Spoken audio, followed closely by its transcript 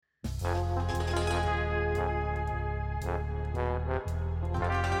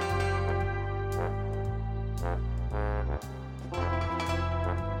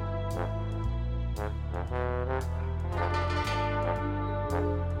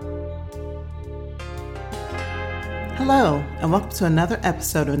Hello, and welcome to another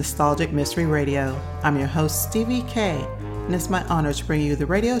episode of Nostalgic Mystery Radio. I'm your host, Stevie K, and it's my honor to bring you the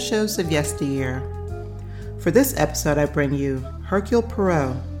radio shows of yesteryear. For this episode, I bring you Hercule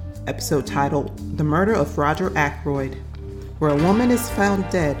Poirot, episode titled The Murder of Roger Ackroyd, where a woman is found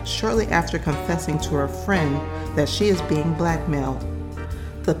dead shortly after confessing to her friend that she is being blackmailed.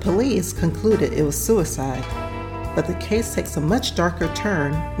 The police concluded it was suicide, but the case takes a much darker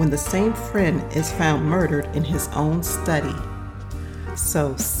turn when the same friend is found murdered in his own study.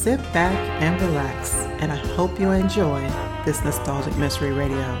 So sit back and relax, and I hope you enjoy this Nostalgic Mystery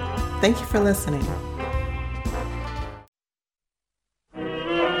Radio. Thank you for listening.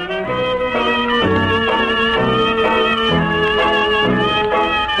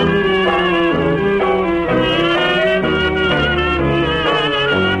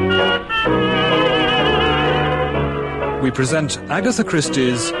 We present Agatha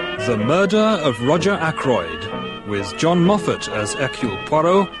Christie's The Murder of Roger Ackroyd, with John Moffat as Hercule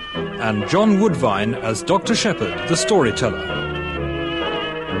Poirot and John Woodvine as Dr. Shepherd, the storyteller.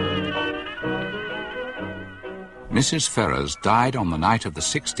 Mrs. Ferrers died on the night of the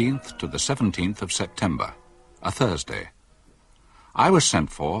 16th to the 17th of September, a Thursday. I was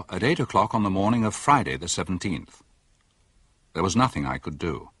sent for at 8 o'clock on the morning of Friday the 17th. There was nothing I could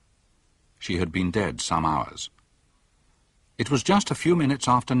do. She had been dead some hours. It was just a few minutes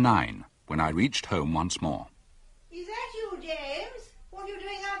after 9 when I reached home once more. Is that you, James? What are you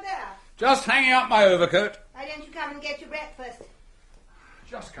doing out there? Just hanging up my overcoat. Why don't you come and get your breakfast?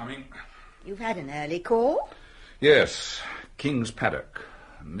 Just coming. You've had an early call? Yes, King's Paddock.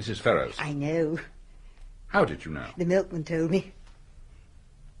 Mrs. Ferrers. I know. How did you know? The milkman told me.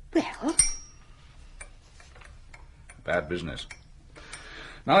 Well? Bad business.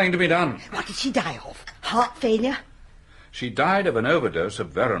 Nothing to be done. What did she die of? Heart failure? She died of an overdose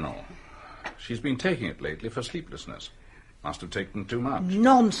of Veronal. She's been taking it lately for sleeplessness. Must have taken too much.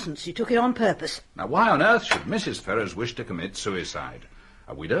 Nonsense. You took it on purpose. Now, why on earth should Mrs. Ferrers wish to commit suicide?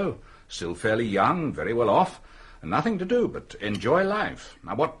 A widow, still fairly young, very well off, and nothing to do but enjoy life.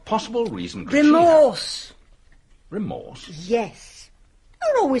 Now, what possible reason could Remorse. she have? Remorse? Yes.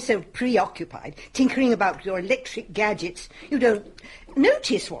 You're always so preoccupied, tinkering about with your electric gadgets. You don't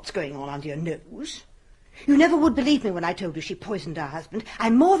notice what's going on under your nose. You never would believe me when I told you she poisoned her husband.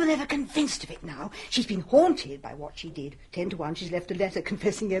 I'm more than ever convinced of it now. She's been haunted by what she did. 10 to 1, she's left a letter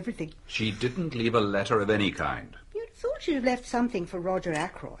confessing everything. She didn't leave a letter of any kind. You'd thought she'd have left something for Roger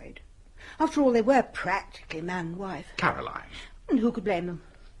Ackroyd. After all, they were practically man and wife. Caroline. And who could blame them?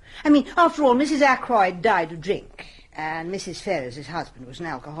 I mean, after all, Mrs. Ackroyd died of drink, and Mrs. Ferrers' husband was an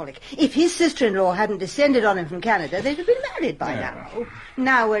alcoholic. If his sister-in-law hadn't descended on him from Canada, they'd have been married by now.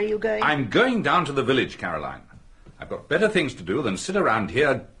 Now, where are you going? I'm going down to the village, Caroline. I've got better things to do than sit around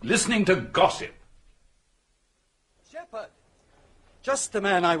here listening to gossip. Shepherd! Just the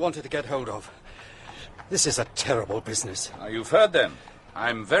man I wanted to get hold of. This is a terrible business. You've heard then.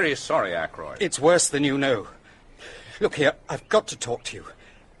 I'm very sorry, Ackroyd. It's worse than you know. Look here, I've got to talk to you.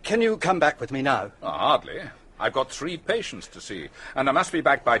 Can you come back with me now? Hardly. I've got 3 patients to see, and I must be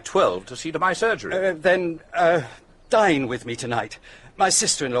back by 12 to see to my surgery. Then dine with me tonight. My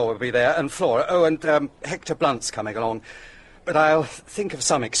sister-in-law will be there, and Flora. Oh, and Hector Blunt's coming along. But I'll think of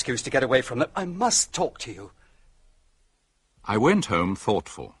some excuse to get away from them. I must talk to you. I went home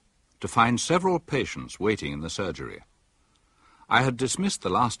thoughtful, to find several patients waiting in the surgery. I had dismissed the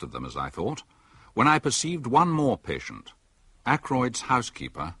last of them, as I thought, when I perceived one more patient, Ackroyd's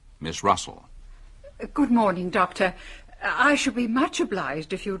housekeeper, Miss Russell. Good morning, Doctor. I should be much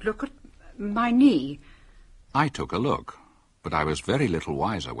obliged if you'd look at my knee. I took a look, but I was very little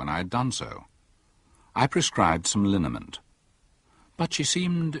wiser when I had done so. I prescribed some liniment, but she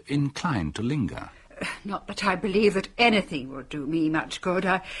seemed inclined to linger. Not that I believe that anything will do me much good.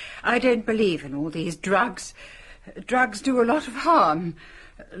 I don't believe in all these drugs. Drugs do a lot of harm.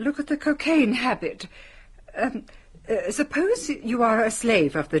 Look at the cocaine habit. Suppose you are a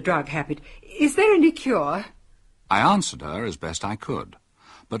slave of the drug habit. Is there any cure? I answered her as best I could,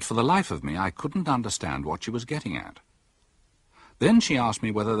 but for the life of me I couldn't understand what she was getting at. Then she asked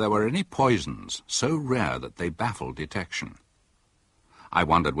me whether there were any poisons so rare that they baffled detection. I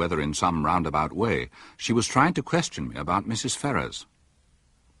wondered whether in some roundabout way she was trying to question me about Mrs. Ferrers.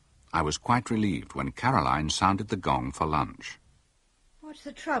 I was quite relieved when Caroline sounded the gong for lunch. What's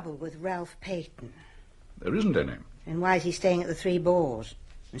the trouble with Ralph Peyton? There isn't any. And why is he staying at the Three Boars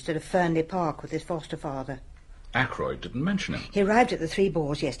instead of Fernley Park with his foster father? Ackroyd didn't mention him. He arrived at the Three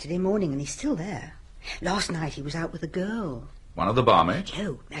Boars yesterday morning and he's still there. Last night he was out with a girl. One of the barmaids?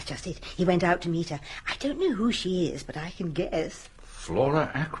 No, that's just it. He went out to meet her. I don't know who she is, but I can guess. Flora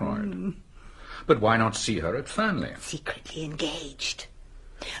Ackroyd. But why not see her at Fernley? Secretly engaged.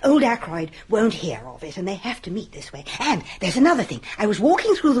 Old Ackroyd won't hear of it, and they have to meet this way. And there's another thing. I was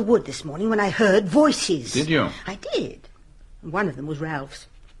walking through the wood this morning when I heard voices. Did you? I did. One of them was Ralph's.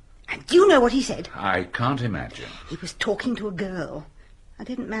 And do you know what he said? I can't imagine. He was talking to a girl. I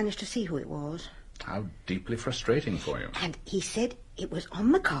didn't manage to see who it was. How deeply frustrating for you. And he said it was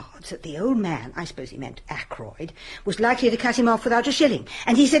on the cards that the old man, I suppose he meant Ackroyd, was likely to cut him off without a shilling.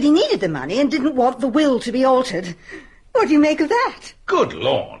 And he said he needed the money and didn't want the will to be altered. What do you make of that? Good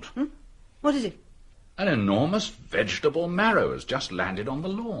Lord! What is it? An enormous vegetable marrow has just landed on the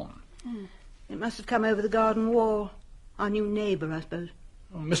lawn. It must have come over the garden wall. Our new neighbour, I suppose.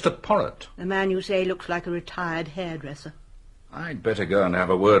 Oh, Mr. Poirot. The man you say looks like a retired hairdresser. I'd better go and have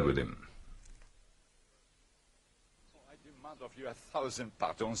a word with him. Of you 1,000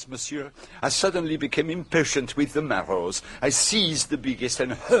 pardons, monsieur. I suddenly became impatient with the marrows. I seized the biggest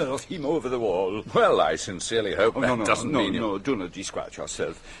and hurled him over the wall. Well, I sincerely hope that doesn't mean... No, do not disquiet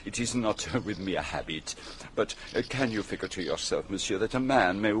yourself. It is not with me a habit. But can you figure to yourself, monsieur, that a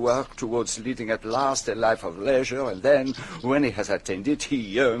man may work towards leading at last a life of leisure, and then, when he has attained it, he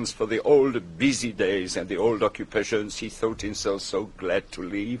yearns for the old busy days and the old occupations he thought himself so glad to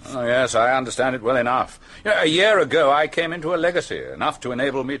leave? Oh, yes, I understand it well enough. A year ago, I came into a legacy, enough to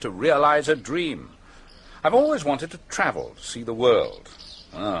enable me to realize a dream. I've always wanted to travel, to see the world.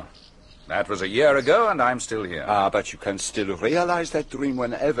 Oh, that was a year ago, and I'm still here. Ah, but you can still realize that dream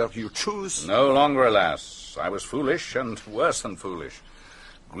whenever you choose. No longer, alas. I was foolish, and worse than foolish.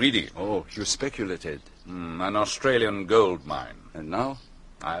 Greedy. Oh, you speculated. An Australian gold mine. And now?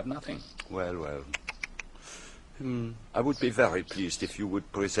 I have nothing. Well. I would be very pleased if you would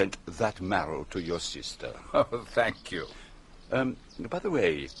present that marrow to your sister. Oh, thank you. By the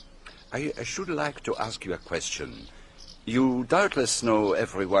way, I should like to ask you a question. You doubtless know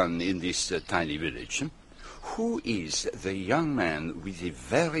everyone in this tiny village. Who is the young man with the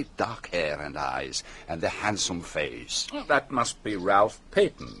very dark hair and eyes and the handsome face? Well, that must be Ralph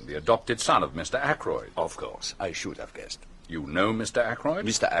Peyton, the adopted son of Mr. Ackroyd. Of course, I should have guessed. You know Mr. Ackroyd?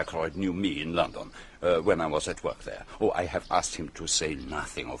 Mr. Ackroyd knew me in London when I was at work there. Oh, I have asked him to say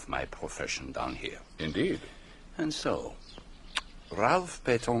nothing of my profession down here. Indeed. And so, Ralph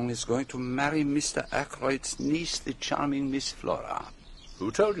Peyton is going to marry Mr. Ackroyd's niece, the charming Miss Flora.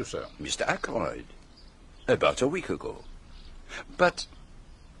 Who told you so? Mr. Ackroyd. About a week ago. But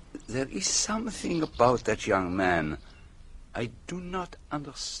there is something about that young man I do not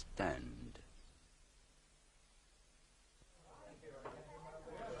understand.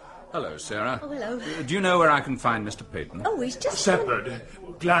 Hello, Sarah. Oh, hello. Do you know where I can find Mr. Peyton? Oh, he's just... Shepherd,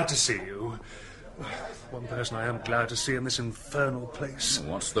 glad to see you. One person I am glad to see in this infernal place.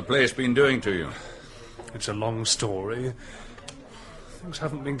 What's the place been doing to you? It's a long story. Things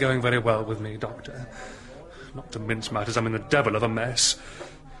haven't been going very well with me, Doctor. Not to mince matters, I'm in the devil of a mess.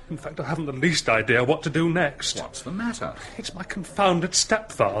 In fact, I haven't the least idea what to do next. What's the matter? It's my confounded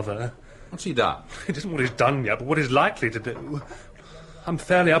stepfather. What's he done? It isn't what he's done yet, but what he's likely to do. I'm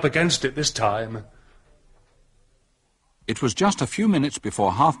fairly up against it this time. It was just a few minutes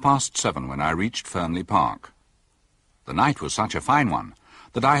before 7:30 when I reached Fernley Park. The night was such a fine one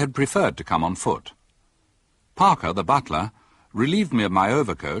that I had preferred to come on foot. Parker, the butler, relieved me of my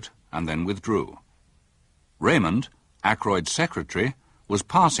overcoat and then withdrew. Raymond, Ackroyd's secretary, was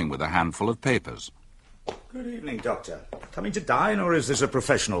passing with a handful of papers. Good evening, Doctor. Coming to dine, or is this a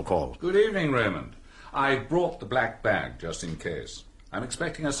professional call? Good evening, Raymond. I brought the black bag just in case. I'm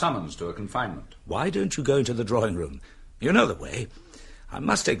expecting a summons to a confinement. Why don't you go into the drawing room? You know the way. I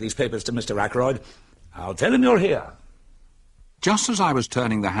must take these papers to Mr. Ackroyd. I'll tell him you're here. Just as I was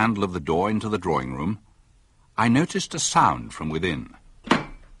turning the handle of the door into the drawing room, I noticed a sound from within.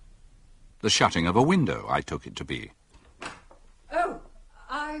 The shutting of a window, I took it to be. Oh,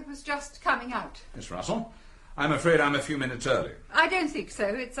 I was just coming out. Miss Russell, I'm afraid I'm a few minutes early. I don't think so.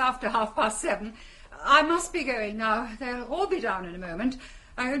 It's after 7:30. I must be going now. They'll all be down in a moment.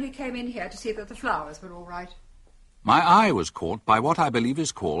 I only came in here to see that the flowers were all right. My eye was caught by what I believe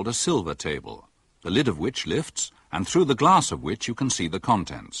is called a silver table, the lid of which lifts, and through the glass of which you can see the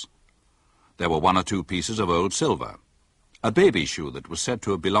contents. There were 1 or 2 pieces of old silver, a baby shoe that was said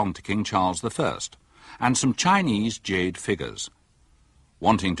to have belonged to King Charles I, and some Chinese jade figures.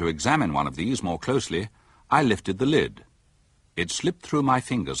 Wanting to examine one of these more closely, I lifted the lid. It slipped through my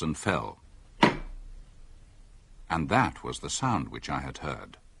fingers and fell. And that was the sound which I had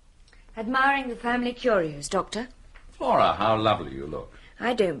heard. Admiring the family curios, Doctor. Flora, how lovely you look.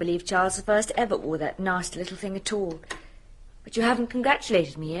 I don't believe Charles I ever wore that nasty little thing at all. But you haven't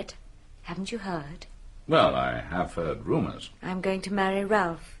congratulated me yet. Haven't you heard? Well, I have heard rumours. I'm going to marry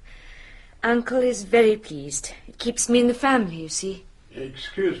Ralph. Uncle is very pleased. It keeps me in the family, you see.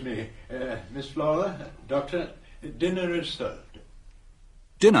 Excuse me, Miss Flora, Doctor, dinner is served.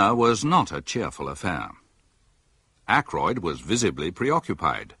 Dinner was not a cheerful affair. Ackroyd was visibly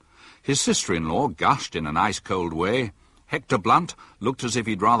preoccupied. His sister-in-law gushed in an ice-cold way. Hector Blunt looked as if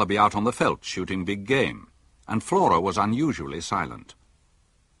he'd rather be out on the veldt shooting big game, and Flora was unusually silent.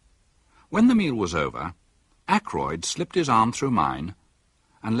 When the meal was over, Ackroyd slipped his arm through mine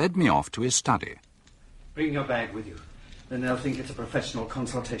and led me off to his study. Bring your bag with you. Then they'll think it's a professional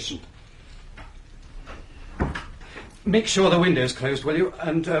consultation. Make sure the window's closed, will you?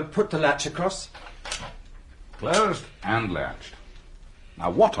 And put the latch across. Closed and latched.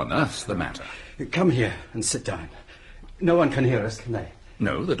 Now, what on earth's the matter? Come here and sit down. No one can hear us, can they?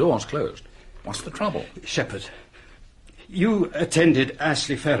 No, the door's closed. What's the trouble? Shepherd, you attended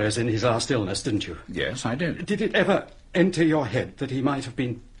Ashley Ferrers in his last illness, didn't you? Yes, I did. Did it ever enter your head that he might have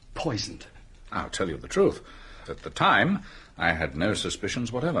been poisoned? I'll tell you the truth. At the time, I had no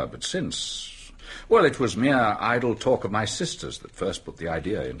suspicions whatever, but since... Well, it was mere idle talk of my sister's that first put the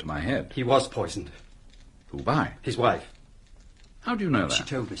idea into my head. He was poisoned. Who by? His wife. How do you know that? She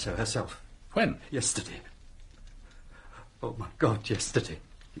told me so herself. When? Yesterday. Oh, my God, yesterday.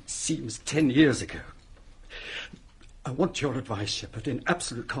 It seems 10 years ago. I want your advice, Shepherd, in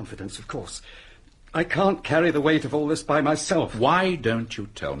absolute confidence, of course. I can't carry the weight of all this by myself. Why don't you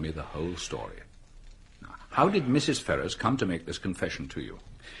tell me the whole story? Now, how did Mrs. Ferrers come to make this confession to you?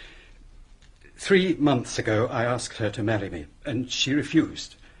 3 months ago, I asked her to marry me, and she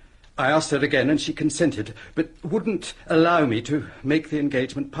refused. I asked her again, and she consented, but wouldn't allow me to make the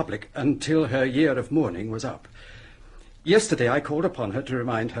engagement public until her year of mourning was up. Yesterday, I called upon her to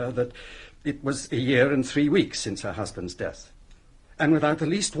remind her that it was 1 year and 3 weeks since her husband's death. And without the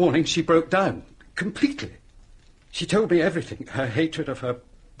least warning, she broke down, completely. She told me everything, her hatred of her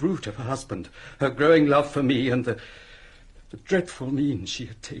brute of a husband, her growing love for me, and the dreadful means she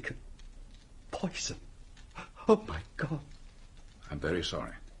had taken. Poison. Oh, my God. I'm very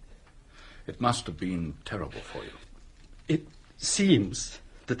sorry. It must have been terrible for you. It seems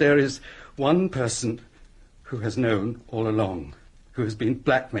that there is one person who has known all along, who has been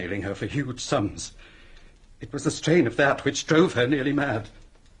blackmailing her for huge sums. It was the strain of that which drove her nearly mad.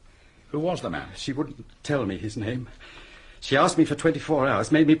 Who was the man? She wouldn't tell me his name. She asked me for 24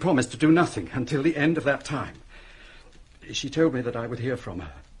 hours, made me promise to do nothing until the end of that time. She told me that I would hear from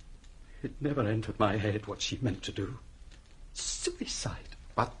her. It never entered my head what she meant to do. Suicide.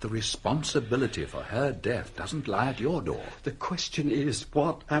 But the responsibility for her death doesn't lie at your door. The question is,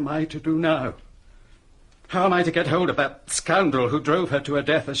 what am I to do now? How am I to get hold of that scoundrel who drove her to her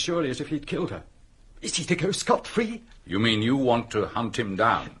death as surely as if he'd killed her? Is he to go scot-free? You mean you want to hunt him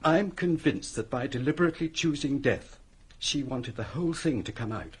down? I'm convinced that by deliberately choosing death, she wanted the whole thing to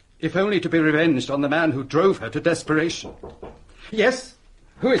come out, if only to be revenged on the man who drove her to desperation. Yes?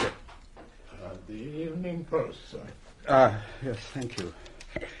 Who is it? The Evening Post, sir. Yes, thank you,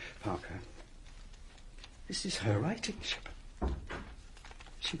 Parker. This is her writing, Shepherd.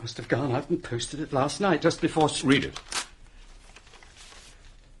 She must have gone out and posted it last night, just before she... Read it.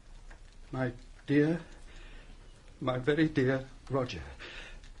 My dear, my very dear Roger,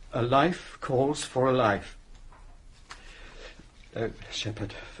 a life calls for a life.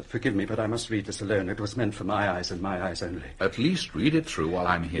 Shepherd, forgive me, but I must read this alone. It was meant for my eyes and my eyes only. At least read it through while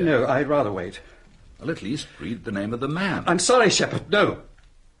I'm here. No, I'd rather wait. Well, at least read the name of the man. I'm sorry, Shepherd, no.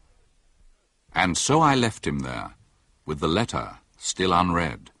 And so I left him there, with the letter still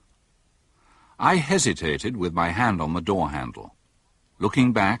unread. I hesitated with my hand on the door handle,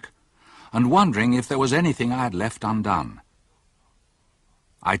 looking back and wondering if there was anything I had left undone.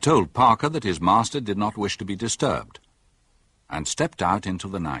 I told Parker that his master did not wish to be disturbed, and stepped out into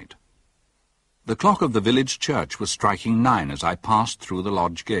the night. The clock of the village church was striking 9 as I passed through the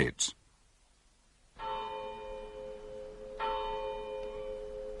lodge gates.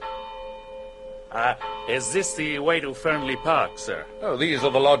 Is this the way to Fernley Park, sir? Oh, these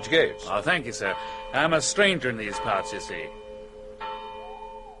are the lodge gates. Oh, thank you, sir. I'm a stranger in these parts, you see.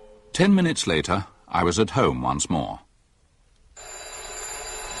 10 minutes later, I was at home once more.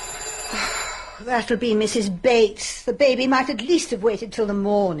 That'll be Mrs. Bates. The baby might at least have waited till the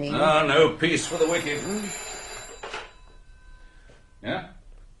morning. Ah, no peace for the wicked. Yeah?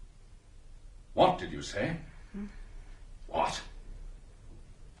 What did you say? What?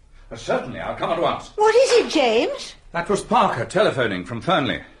 Certainly, I'll come at once. What is it, James? That was Parker telephoning from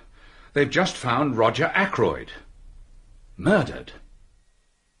Fernley. They've just found Roger Ackroyd. Murdered.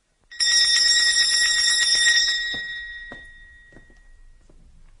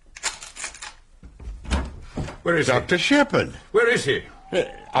 Where is Dr. Shepherd? Where is he?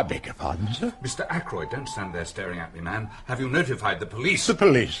 I beg your pardon, sir? Mr. Ackroyd, don't stand there staring at me, man. Have you notified the police? The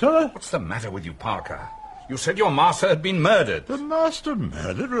police, sir? What's the matter with you, Parker? You said your master had been murdered. The master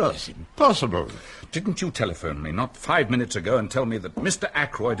murdered? That's impossible. Didn't you telephone me not 5 minutes ago and tell me that Mr.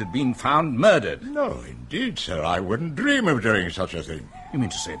 Ackroyd had been found murdered? No, indeed, sir. I wouldn't dream of doing such a thing. You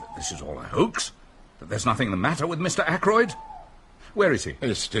mean to say that this is all a hoax? That there's nothing the matter with Mr. Ackroyd? Where is he?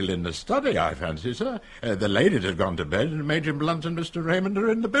 He's still in the study, I fancy, sir. The ladies have gone to bed, and Major Blunt and Mr. Raymond are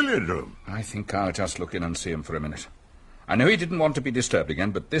in the billiard room. I think I'll just look in and see him for a minute. I know he didn't want to be disturbed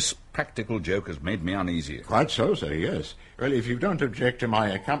again, but this practical joke has made me uneasy. Quite so, sir, yes. Well, if you don't object to my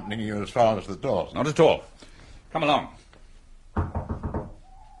accompanying you as far as the door... Not at all. Come along.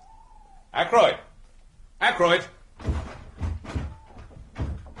 Ackroyd! Ackroyd!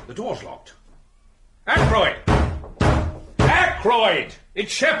 The door's locked. Ackroyd! Ackroyd!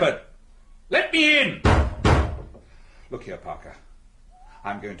 It's Shepherd! Let me in! Look here, Parker.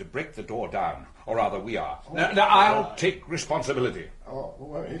 I'm going to break the door down, or rather we are. Now I'll take responsibility. Oh,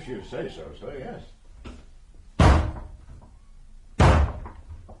 well, if you say so, sir, yes.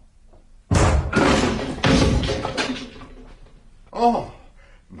 Oh,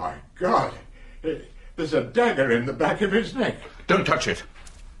 my God. There's a dagger in the back of his neck. Don't touch it.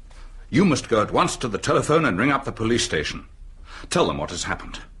 You must go at once to the telephone and ring up the police station. Tell them what has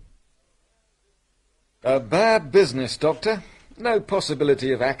happened. A bad business, Doctor. No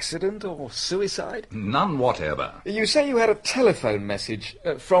possibility of accident or suicide? None whatever. You say you had a telephone message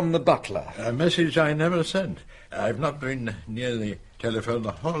from the butler. A message I never sent. I've not been near the telephone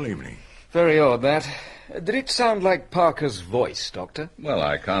the whole evening. Very odd, that. Did it sound like Parker's voice, Doctor? Well,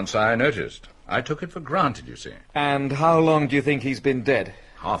 I can't say I noticed. I took it for granted, you see. And how long do you think he's been dead?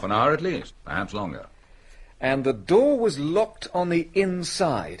 Half an hour at least, perhaps longer. And the door was locked on the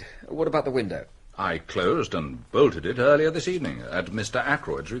inside. What about the window? I closed and bolted it earlier this evening, at Mr.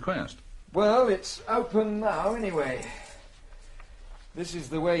 Ackroyd's request. Well, it's open now, anyway. This is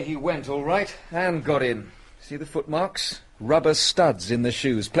the way he went, all right, and got in. See the footmarks? Rubber studs in the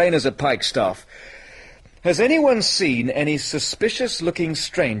shoes, plain as a pikestaff. Has anyone seen any suspicious-looking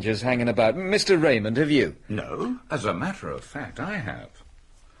strangers hanging about? Mr. Raymond, have you? No. As a matter of fact, I have.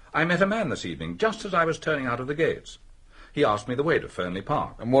 I met a man this evening, just as I was turning out of the gates. He asked me the way to Fernley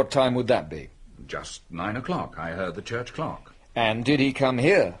Park. And what time would that be? Just 9 o'clock. I heard the church clock. And did he come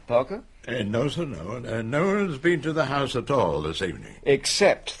here, Parker? No, sir, no. No one's been to the house at all this evening.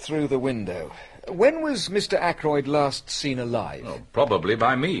 Except through the window. When was Mr. Ackroyd last seen alive? Oh, probably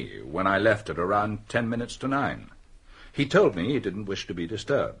by me, when I left at around 10 minutes to 9. He told me he didn't wish to be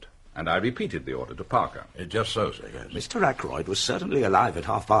disturbed, and I repeated the order to Parker. Just so, sir, yes. Mr. Ackroyd was certainly alive at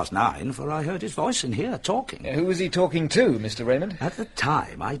 9:30, for I heard his voice in here talking. Who was he talking to, Mr. Raymond? At the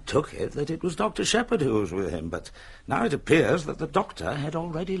time, I took it that it was Dr. Shepherd who was with him, but now it appears that the doctor had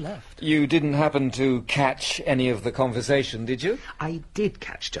already left. You didn't happen to catch any of the conversation, did you? I did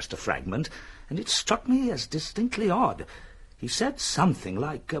catch just a fragment, and it struck me as distinctly odd. He said something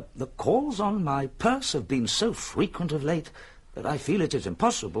like, the calls on my purse have been so frequent of late that I feel it is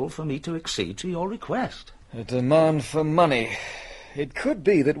impossible for me to accede to your request. A demand for money. It could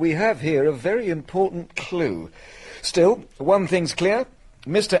be that we have here a very important clue. Still, one thing's clear.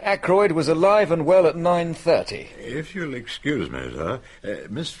 Mr. Ackroyd was alive and well at 9:30. If you'll excuse me, sir,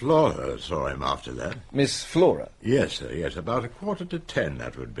 Miss Flora saw him after that. Miss Flora? Yes, sir, yes, about 9:45,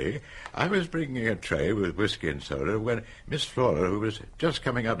 that would be. I was bringing a tray with whisky and soda when Miss Flora, who was just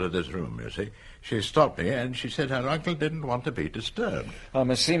coming up to this room, you see, she stopped me and she said her uncle didn't want to be disturbed. I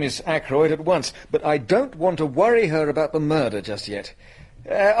must see Miss Ackroyd at once, but I don't want to worry her about the murder just yet.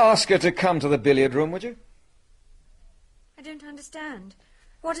 Ask her to come to the billiard room, would you? I don't understand.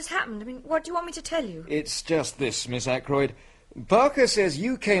 What has happened? I mean, what do you want me to tell you? It's just this, Miss Ackroyd. Parker says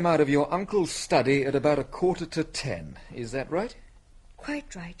you came out of your uncle's study at about 9:45. Is that right?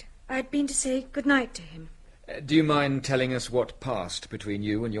 Quite right. I'd been to say good night to him. Do you mind telling us what passed between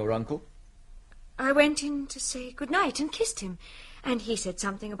you and your uncle? I went in to say good night and kissed him, and he said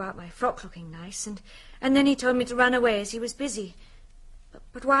something about my frock looking nice, and then he told me to run away as he was busy.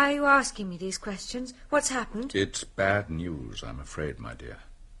 But why are you asking me these questions? What's happened? It's bad news, I'm afraid, my dear.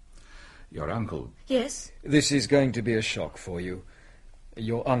 Your uncle... Yes? This is going to be a shock for you.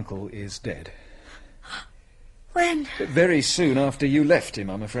 Your uncle is dead. When? Very soon after you left him,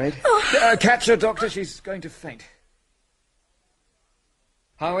 I'm afraid. Oh. Catch her, Doctor. She's going to faint.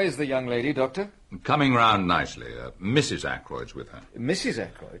 How is the young lady, Doctor? Coming round nicely. Mrs. Ackroyd's with her. Mrs.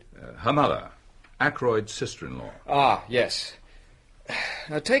 Ackroyd? Her mother. Ackroyd's sister-in-law. Ah, yes.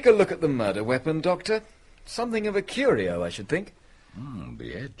 Now take a look at the murder weapon, Doctor. Something of a curio, I should think.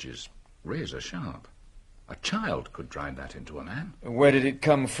 The edge is razor sharp. A child could drive that into a man. Where did it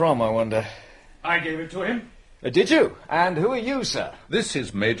come from, I wonder? I gave it to him. Did you? And who are you, sir? This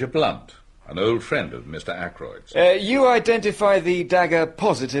is Major Blunt, an old friend of Mr. Ackroyd's. You identify the dagger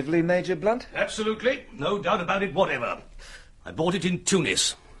positively, Major Blunt? Absolutely. No doubt about it whatever. I bought it in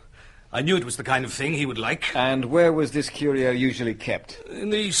Tunis. I knew it was the kind of thing he would like. And where was this curio usually kept? In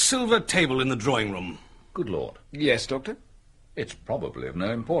the silver table in the drawing room. Good Lord. Yes, Doctor? It's probably of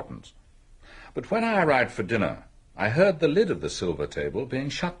no importance. But when I arrived for dinner, I heard the lid of the silver table being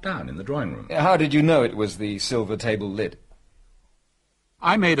shut down in the drawing room. How did you know it was the silver table lid?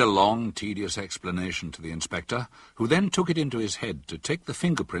 I made a long, tedious explanation to the inspector, who then took it into his head to take the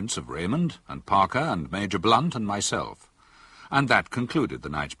fingerprints of Raymond and Parker and Major Blunt and myself. And that concluded the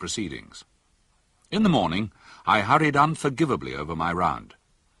night's proceedings. In the morning, I hurried unforgivably over my round,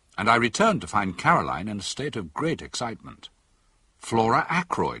 and I returned to find Caroline in a state of great excitement. Flora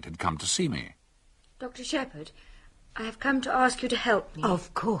Ackroyd had come to see me. Dr. Shepherd, I have come to ask you to help me.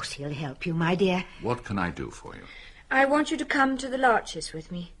 Of course he'll help you, my dear. What can I do for you? I want you to come to the Larches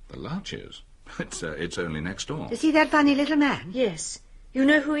with me. The Larches? It's only next door. You see that funny little man? Yes. You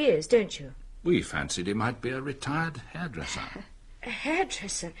know who he is, don't you? We fancied he might be a retired hairdresser. A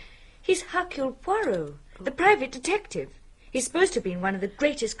hairdresser? He's Hercule Poirot, the private detective. He's supposed to have been one of the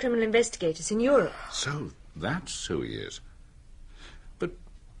greatest criminal investigators in Europe. So that's who he is. But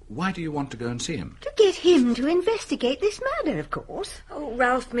why do you want to go and see him? To get him to investigate this murder, of course. Oh,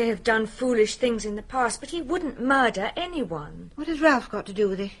 Ralph may have done foolish things in the past, but he wouldn't murder anyone. What has Ralph got to do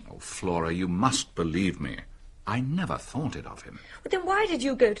with it? Oh, Flora, you must believe me. I never thought it of him. Well, then why did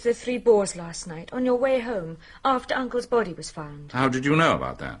you go to the Three Boars last night, on your way home, after Uncle's body was found? How did you know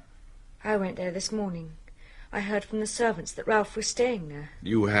about that? I went there this morning. I heard from the servants that Ralph was staying there.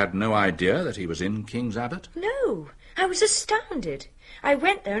 You had no idea that he was in King's Abbot? No, I was astounded. I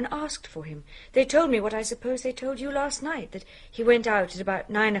went there and asked for him. They told me what I suppose they told you last night, that he went out at about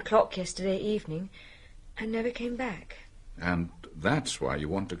 9 o'clock yesterday evening and never came back. And that's why you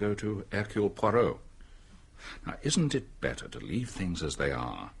want to go to Hercule Poirot. Now, isn't it better to leave things as they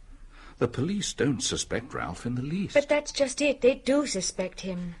are? The police don't suspect Ralph in the least. But that's just it. They do suspect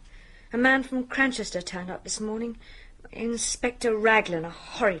him. A man from Cranchester turned up this morning. Inspector Raglan, a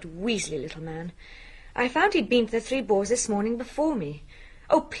horrid, weaselly little man. I found he'd been to the Three Boars this morning before me.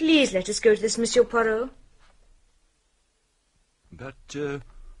 Oh, please let us go to this Monsieur Poirot. But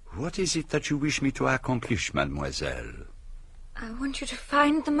what is it that you wish me to accomplish, mademoiselle? I want you to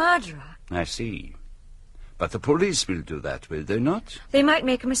find the murderer. I see. But the police will do that, will they not? They might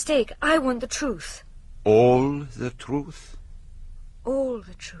make a mistake. I want the truth. All the truth? All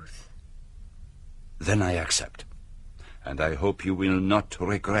the truth. Then I accept. And I hope you will not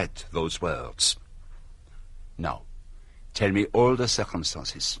regret those words. Now, tell me all the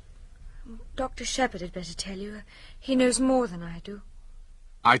circumstances. Dr. Shepherd had better tell you. He knows more than I do.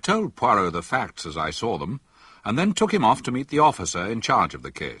 I told Poirot the facts as I saw them, and then took him off to meet the officer in charge of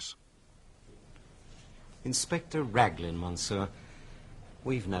the case. Inspector Raglan, monsieur.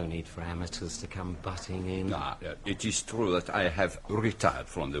 We've no need for amateurs to come butting in. It is true that I have retired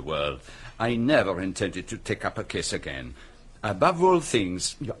from the world. I never intended to take up a case again. Above all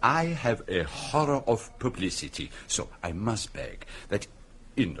things, I have a horror of publicity, so I must beg that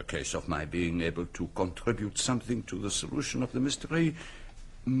in the case of my being able to contribute something to the solution of the mystery,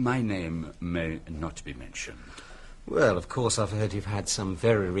 my name may not be mentioned. Well, of course, I've heard you've had some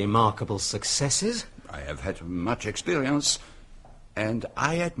very remarkable successes. I have had much experience, and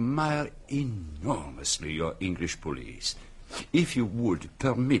I admire enormously your English police. If you would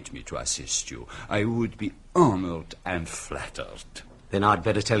permit me to assist you, I would be honored and flattered. Then I'd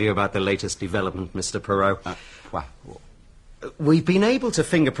better tell you about the latest development, Mr. Poirot. We've been able to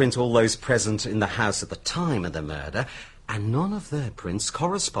fingerprint all those present in the house at the time of the murder, and none of their prints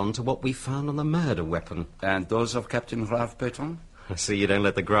correspond to what we found on the murder weapon. And those of Captain Ralph Peyton? I see you don't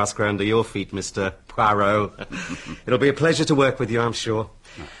let the grass grow under your feet, Mr. Poirot. It'll be a pleasure to work with you, I'm sure.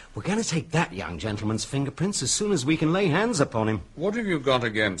 We're going to take that young gentleman's fingerprints as soon as we can lay hands upon him. What have you got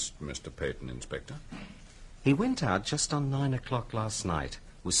against Mr. Peyton, Inspector? He went out just on 9 o'clock last night.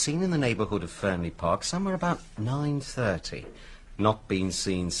 Was seen in the neighbourhood of Fernley Park somewhere about 9:30. Not been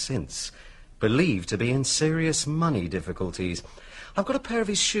seen since. Believed to be in serious money difficulties. I've got a pair of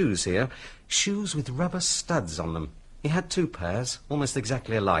his shoes here. Shoes with rubber studs on them. He had 2 pairs, almost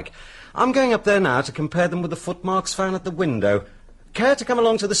exactly alike. I'm going up there now to compare them with the footmarks found at the window. Care to come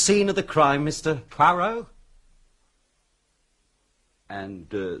along to the scene of the crime, Mr. Poirot? And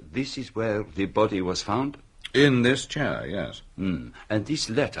this is where the body was found? In this chair, yes. And this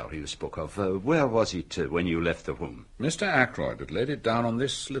letter you spoke of, where was it when you left the room? Mr. Ackroyd had laid it down on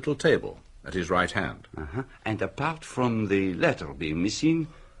this little table. at his right hand. And apart from the letter being missing,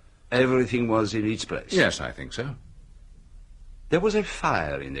 everything was in its place? Yes, I think so. There was a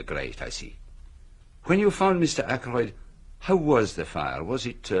fire in the grate, I see. When you found Mr. Ackroyd, how was the fire? Was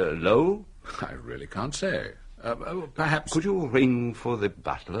it low? I really can't say. Perhaps... Could you ring for the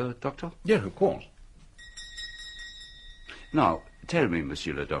butler, Doctor? Yes, of course. Now, tell me,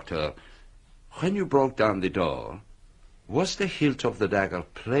 Monsieur le Docteur, when you broke down the door, was the hilt of the dagger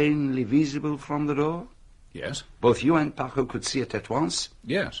plainly visible from the door? Yes. Both you and Parker could see it at once?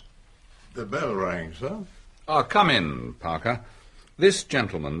 Yes. The bell rang, sir. Come in, Parker. This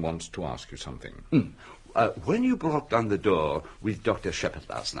gentleman wants to ask you something. When you broke down the door with Dr. Shepherd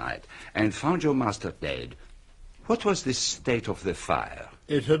last night and found your master dead, what was the state of the fire?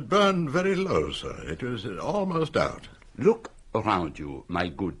 It had burned very low, sir. It was almost out. Look around you, my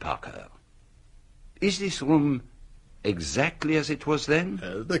good Parker. Is this room exactly as it was then?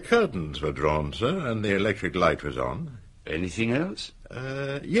 The curtains were drawn, sir, and the electric light was on. Anything else?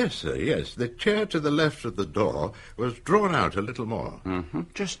 Yes, sir, yes. The chair to the left of the door was drawn out a little more.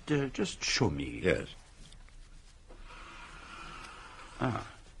 Just show me. Yes.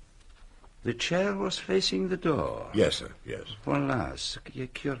 The chair was facing the door. Yes, sir, yes. Voilà, ce qui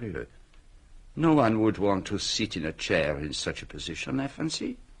est curieux. No one would want to sit in a chair in such a position, I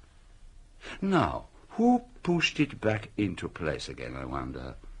fancy. Now, who pushed it back into place again, I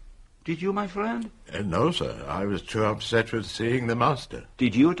wonder? Did you, my friend? No, sir. I was too upset with seeing the master.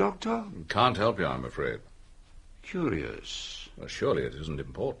 Did you, Doctor? Can't help you, I'm afraid. Curious. Well, surely it isn't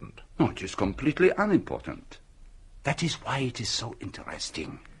important. No, it is completely unimportant. That is why it is so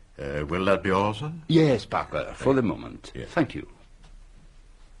interesting. Will that be all, sir? Yes, Parker, for the moment. Yes. Thank you.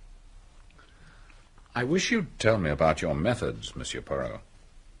 I wish you'd tell me about your methods, Monsieur Poirot.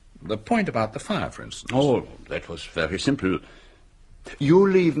 The point about the fire, for instance. Oh, that was very simple. You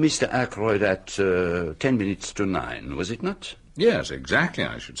leave Mr. Ackroyd at 10 minutes to 9, was it not? Yes, exactly,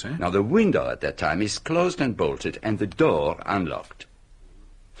 I should say. Now, the window at that time is closed and bolted, and the door unlocked.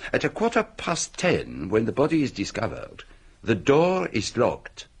 At 10:15, when the body is discovered, the door is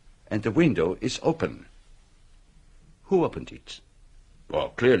locked, and the window is open. Who opened it? Well,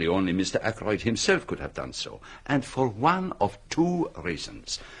 clearly only Mr. Ackroyd himself could have done so, and for one of two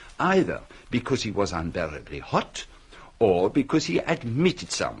reasons. Either because he was unbearably hot, or because he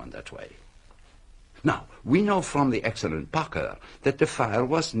admitted someone that way. Now, we know from the excellent Parker that the fire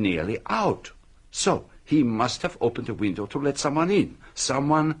was nearly out. So, he must have opened the window to let someone in,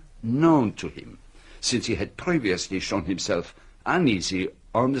 someone known to him, since he had previously shown himself uneasy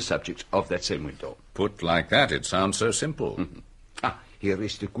on the subject of that same window. Put like that, it sounds so simple. Here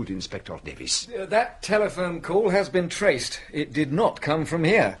is the good Inspector Davis. That telephone call has been traced. It did not come from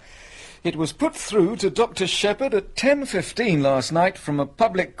here. It was put through to Dr. Shepherd at 10:15 last night from a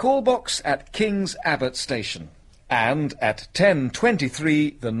public call box at King's Abbot Station. And at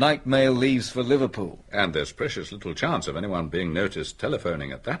 10:23, the night mail leaves for Liverpool. And there's precious little chance of anyone being noticed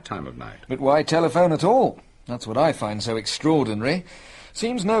telephoning at that time of night. But why telephone at all? That's what I find so extraordinary.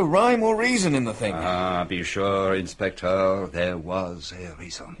 Seems no rhyme or reason in the thing. Be sure, Inspector, there was a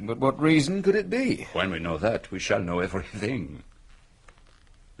reason. But what reason could it be? When we know that, we shall know everything.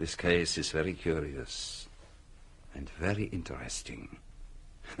 This case is very curious and very interesting.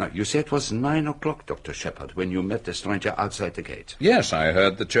 Now, you said it was 9 o'clock, Dr. Shepherd, when you met the stranger outside the gate. Yes, I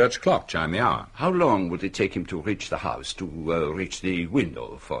heard the church clock chime the hour. How long would it take him to reach the house, to reach the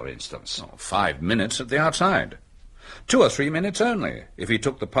window, for instance? 5 minutes at the outside. 2 or 3 minutes only, if he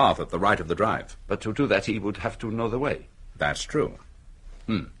took the path at the right of the drive. But to do that, he would have to know the way. That's true.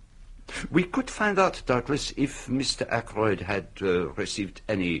 We could find out, doubtless, if Mr. Ackroyd had received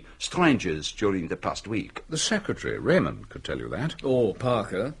any strangers during the past week. The secretary, Raymond, could tell you that. Or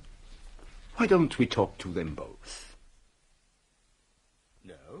Parker. Why don't we talk to them both?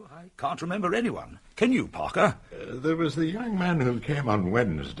 No, I can't remember anyone. Can you, Parker? There was the young man who came on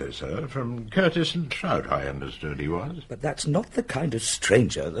Wednesday, sir, from Curtis and Trout, I understood he was. But that's not the kind of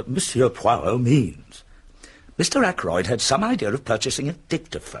stranger that Monsieur Poirot means. Mr. Ackroyd had some idea of purchasing a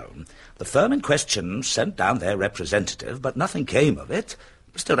dictaphone. The firm in question sent down their representative, but nothing came of it.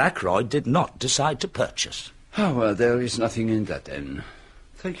 Mr. Ackroyd did not decide to purchase. Oh, well, there is nothing in that, then.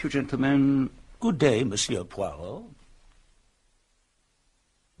 Thank you, gentlemen. Good day, Monsieur Poirot.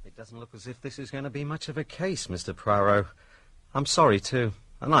 It doesn't look as if this is going to be much of a case, Mr. Poirot. I'm sorry, too.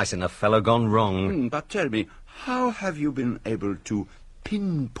 A nice enough fellow gone wrong. But tell me, how have you been able to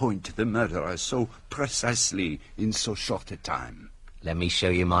pinpoint the murderer so precisely in so short a time? Let me show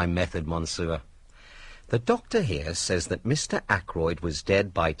you my method, Monsieur. The doctor here says that Mr. Ackroyd was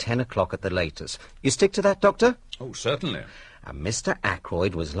dead by 10 o'clock at the latest. You stick to that, Doctor? Oh, certainly. and Mr.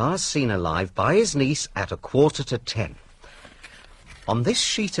 Ackroyd was last seen alive by his niece at 10:15. On this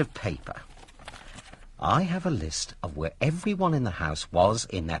sheet of paper, I have a list of where everyone in the house was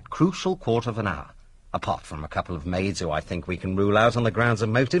in that crucial quarter of an hour. Apart from a couple of maids who I think we can rule out on the grounds of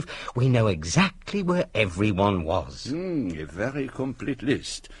motive, we know exactly where everyone was. A very complete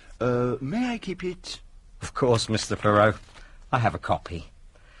list. May I keep it? Of course, Mr. Poirot. I have a copy.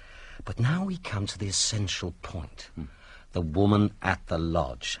 But now we come to the essential point. The woman at the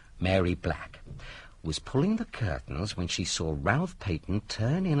lodge, Mary Black, was pulling the curtains when she saw Ralph Peyton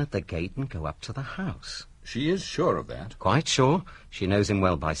turn in at the gate and go up to the house. She is sure of that? Quite sure. She knows him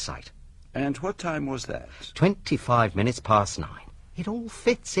well by sight. And what time was that? 25 minutes past 9. It all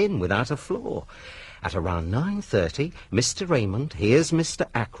fits in without a flaw. At around 9:30, Mr. Raymond hears Mr.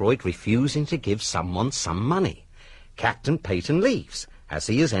 Ackroyd refusing to give someone some money. Captain Peyton leaves, as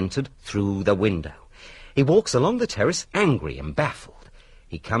he has entered through the window. He walks along the terrace, angry and baffled.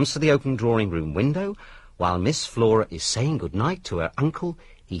 He comes to the open drawing-room window. While Miss Flora is saying good-night to her uncle,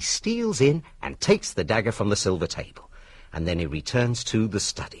 he steals in and takes the dagger from the silver table. And then he returns to the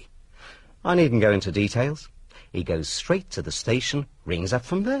study. I needn't go into details. He goes straight to the station, rings up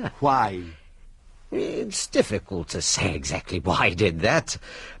from there. Why? It's difficult to say exactly why he did that,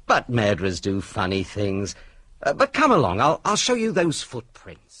 but murderers do funny things. But come along, I'll show you those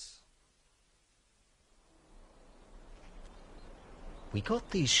footprints. We got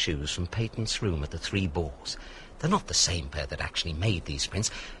these shoes from Peyton's room at the Three Boars. They're not the same pair that actually made these prints,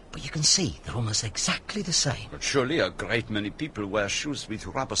 but you can see they're almost exactly the same. But surely a great many people wear shoes with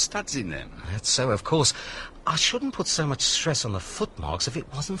rubber studs in them. That's so, of course. I shouldn't put so much stress on the footmarks if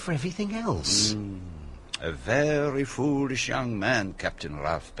it wasn't for everything else. A very foolish young man, Captain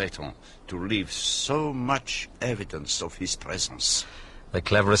Ralph Peyton, to leave so much evidence of his presence. The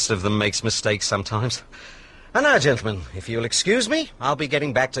cleverest of them makes mistakes sometimes. And now, gentlemen, if you'll excuse me, I'll be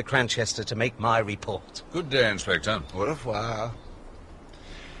getting back to Cranchester to make my report. Good day, Inspector. Au revoir.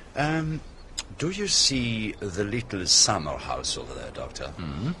 Do you see the little summer house over there, Doctor?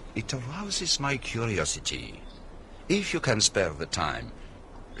 It arouses my curiosity. If you can spare the time,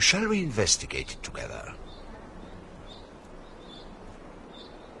 shall we investigate it together?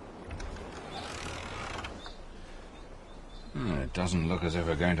 It doesn't look as if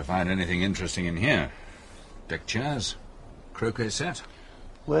we're going to find anything interesting in here. Deck chairs, croquet set.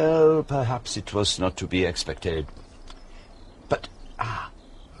 Well, perhaps it was not to be expected. But,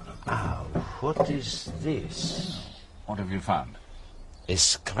 what is this? What have you found? A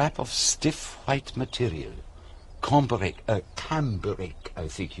scrap of stiff white material. Cambric, I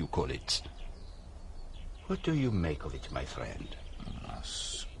think you call it. What do you make of it, my friend? A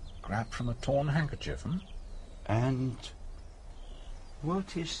scrap from a torn handkerchief, And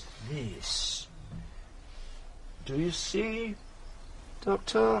what is this? Do you see,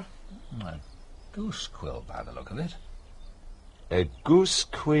 Doctor? A goose quill, by the look of it. A goose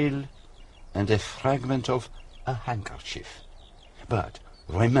quill and a fragment of a handkerchief. But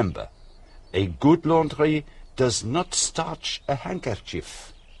remember, a good laundry does not starch a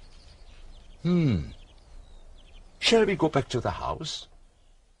handkerchief. Shall we go back to the house?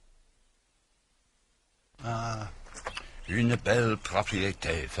 Une belle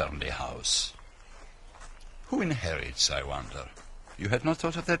propriété, Fernley House. Who inherits, I wonder? You had not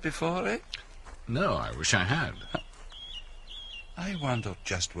thought of that before, eh? No, I wish I had. I wonder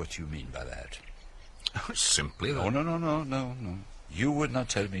just what you mean by that. Simply that... No. You would not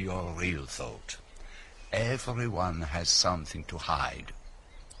tell me your real thought. Everyone has something to hide.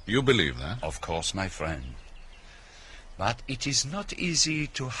 You believe that? Of course, my friend. But it is not easy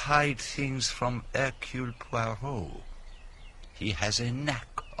to hide things from Hercule Poirot. He has a knack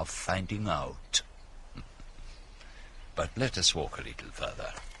of finding out. But let us walk a little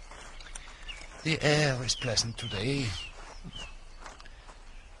further. The air is pleasant today.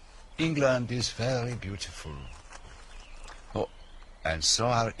 England is very beautiful. Oh, and so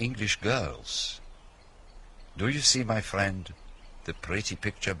are English girls. Do you see, my friend, the pretty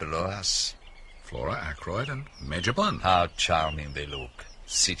picture below us? Flora Ackroyd and Major Blunt. How charming they look,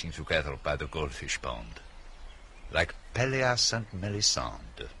 sitting together by the goldfish pond. Like Pelleas and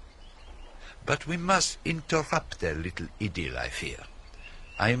Melisande. But we must interrupt their little idyll, I fear.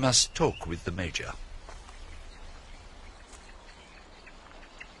 I must talk with the Major.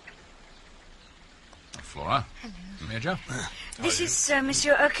 Flora. Hello. Major. This is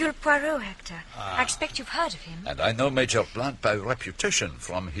Monsieur Hercule Poirot, Hector. I expect you've heard of him. And I know Major Blunt by reputation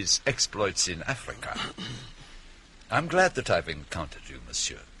from his exploits in Africa. I'm glad that I've encountered you,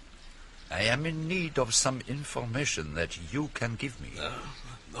 monsieur. I am in need of some information that you can give me.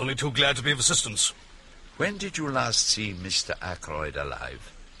 Only too glad to be of assistance. When did you last see Mr. Ackroyd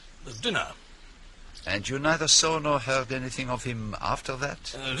alive? At dinner. And you neither saw nor heard anything of him after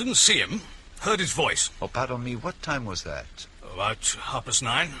that? Didn't see him. Heard his voice. Oh, pardon me, what time was that? About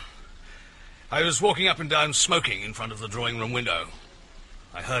 9:30. I was walking up and down smoking in front of the drawing-room window.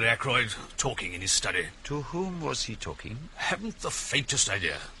 I heard Ackroyd talking in his study. To whom was he talking? Haven't the faintest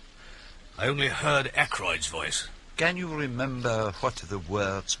idea. I only heard Ackroyd's voice. Can you remember what the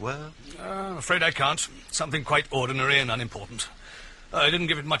words were? I'm afraid I can't. Something quite ordinary and unimportant. I didn't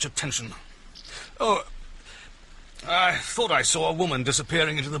give it much attention. Oh, I thought I saw a woman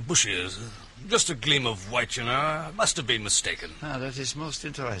disappearing into the bushes. Just a gleam of white, you know. I must have been mistaken. Ah, that is most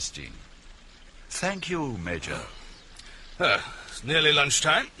interesting. Thank you, Major. It's nearly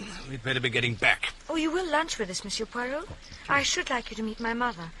lunchtime. We'd better be getting back. Oh, you will lunch with us, Monsieur Poirot? I should like you to meet my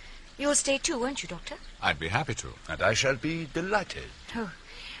mother. You'll stay too, won't you, Doctor? I'd be happy to. And I shall be delighted. Oh,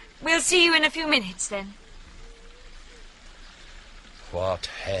 we'll see you in a few minutes, then. What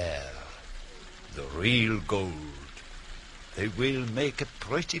hair. The real gold. They will make a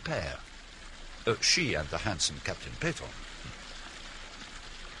pretty pair. She and the handsome Captain Peyton.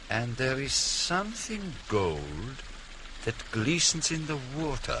 And there is something gold that glistens in the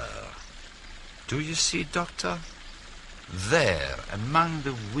water. Do you see, Doctor? There, among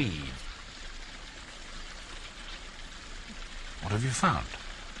the weed. What have you found?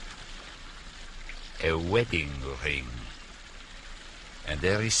 A wedding ring. And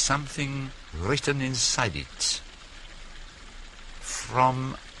there is something written inside it.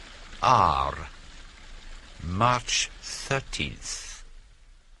 From R. March 13th.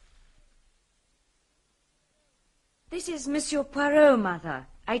 This is Monsieur Poirot, Mother.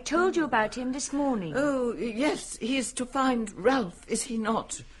 I told you about him this morning. Oh, yes, he is to find Ralph, is he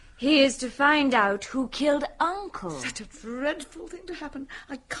not? He is to find out who killed Uncle. Such a dreadful thing to happen.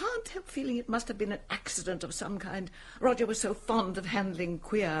 I can't help feeling it must have been an accident of some kind. Roger was so fond of handling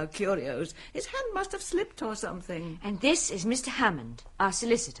queer curios. His hand must have slipped or something. And this is Mr. Hammond, our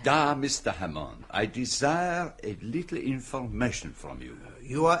solicitor. Mr. Hammond, I desire a little information from you.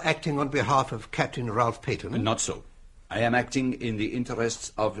 You are acting on behalf of Captain Ralph Peyton? Not so. I am acting in the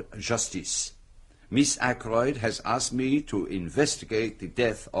interests of justice. Miss Ackroyd has asked me to investigate the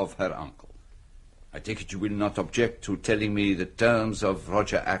death of her uncle. I take it you will not object to telling me the terms of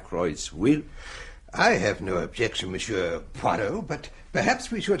Roger Ackroyd's will? I have no objection, Monsieur Poirot, but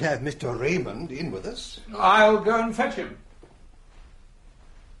perhaps we should have Mr. Raymond in with us. I'll go and fetch him.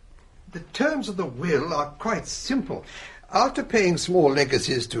 The terms of the will are quite simple. After paying small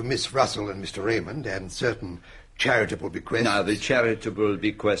legacies to Miss Russell and Mr. Raymond and certain charitable bequests... Now, the charitable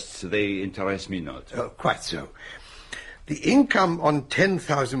bequests, they interest me not. Quite so. The income on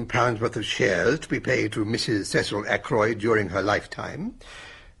 £10,000 worth of shares to be paid to Mrs. Cecil Ackroyd during her lifetime.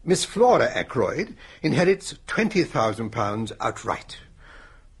 Miss Flora Ackroyd inherits £20,000 outright.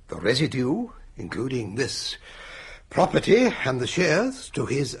 The residue, including this property and the shares, to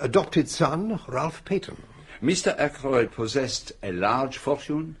his adopted son, Ralph Peyton. Mr. Ackroyd possessed a large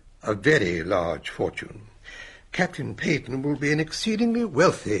fortune? A very large fortune. Captain Peyton will be an exceedingly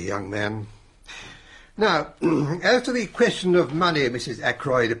wealthy young man. Now, as to the question of money, Mrs.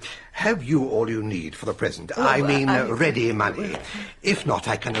 Ackroyd, have you all you need for the present? Ready money. If not,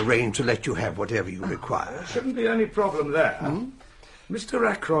 I can arrange to let you have whatever you require. There shouldn't be any problem there. Mr.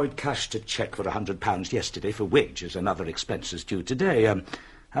 Ackroyd cashed a cheque for £100 yesterday for wages and other expenses due today.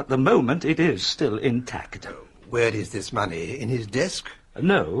 At the moment, it is still intact. Where is this money? In his desk?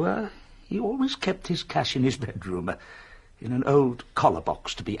 No, he always kept his cash in his bedroom, in an old collar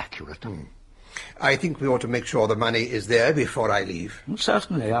box, to be accurate. I think we ought to make sure the money is there before I leave.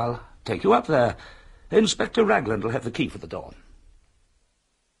 Certainly, I'll take you up there. Inspector Ragland will have the key for the door.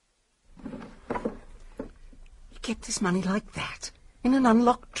 He kept his money like that, in an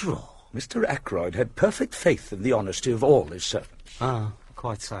unlocked drawer. Mr. Ackroyd had perfect faith in the honesty of all his servants. Ah,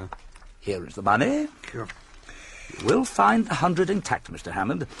 quite so. Here is the money. Sure. You will find the 100 intact, Mr.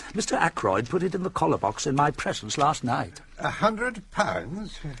 Hammond. Mr. Ackroyd put it in the collar box in my presence last night.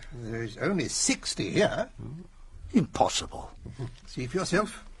 £100? There's only 60 here. Impossible. See for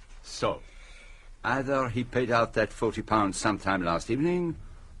yourself. So, either he paid out that £40 sometime last evening,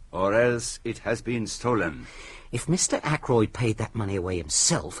 or else it has been stolen. If Mr. Ackroyd paid that money away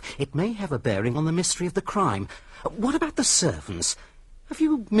himself, it may have a bearing on the mystery of the crime. What about the servants? Have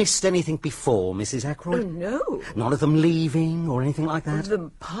you missed anything before, Mrs. Ackroyd? Oh, no. None of them leaving or anything like that?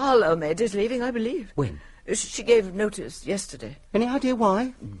 The parlour maid is leaving, I believe. When? She gave notice yesterday. Any idea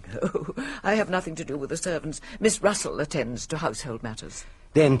why? No, I have nothing to do with the servants. Miss Russell attends to household matters.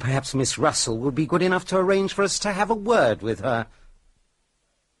 Then perhaps Miss Russell will be good enough to arrange for us to have a word with her.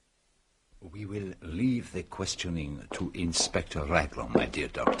 We will leave the questioning to Inspector Raglan, my dear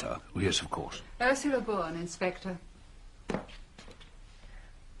doctor. Yes, of course. Ursula Bourne, Inspector.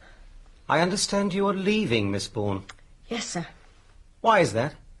 I understand you are leaving, Miss Bourne. Yes, sir. Why is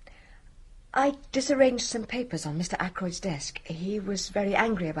that? I disarranged some papers on Mr. Ackroyd's desk. He was very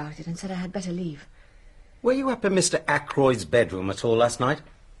angry about it and said I had better leave. Were you up in Mr. Ackroyd's bedroom at all last night?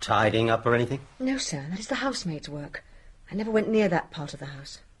 Tidying up or anything? No, sir. That is the housemaid's work. I never went near that part of the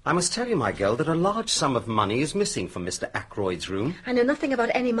house. I must tell you, my girl, that a large sum of money is missing from Mr. Ackroyd's room. I know nothing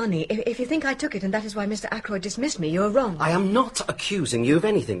about any money. If you think I took it and that is why Mr. Ackroyd dismissed me, you're wrong. I am not accusing you of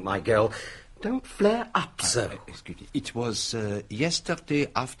anything, my girl. Don't flare up, sir. Excuse me. It was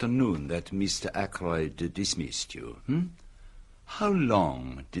yesterday afternoon that Mr. Ackroyd dismissed you. How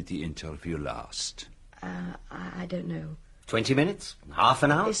long did the interview last? I don't know. 20 minutes? Half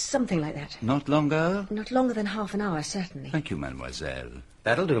an hour? It's something like that. Not longer? Not longer than half an hour, certainly. Thank you, mademoiselle.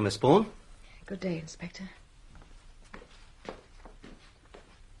 That'll do, Miss Bourne. Good day, Inspector.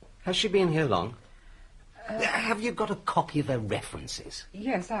 Has she been here long? Have you got a copy of her references?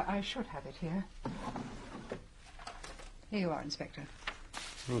 Yes, I should have it here. Here you are, Inspector.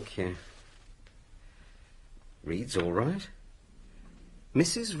 Thank you. Reads all right.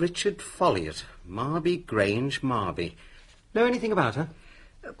 Mrs. Richard Folliot, Marby Grange, Marby. Know anything about her?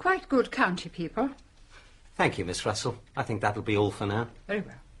 Quite good county people. Thank you, Miss Russell. I think that'll be all for now. Very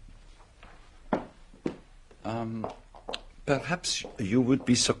well. Perhaps you would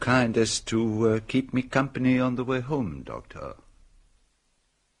be so kind as to keep me company on the way home, Doctor.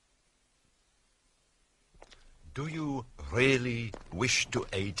 Do you really wish to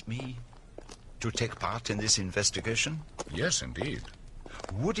aid me? To take part in this investigation? Yes, indeed.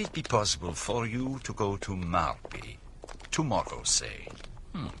 Would it be possible for you to go to Marby? Tomorrow, say.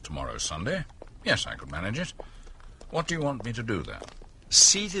 Tomorrow's Sunday? Yes, I could manage it. What do you want me to do there?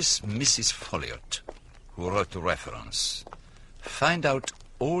 See this Mrs. Folliot, who wrote the reference. Find out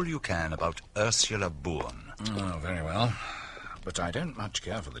all you can about Ursula Bourne. Oh, very well. But I don't much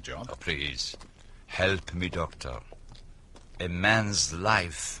care for the job. Oh, please, help me, Doctor. A man's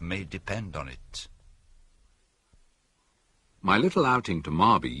life may depend on it. My little outing to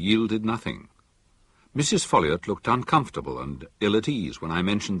Marby yielded nothing. Mrs. Folliot looked uncomfortable and ill at ease when I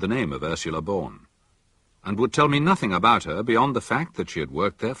mentioned the name of Ursula Bourne, and would tell me nothing about her beyond the fact that she had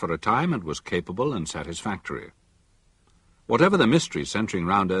worked there for a time and was capable and satisfactory. Whatever the mystery centering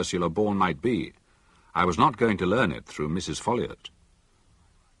round Ursula Bourne might be, I was not going to learn it through Mrs. Folliot.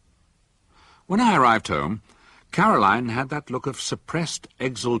 When I arrived home, Caroline had that look of suppressed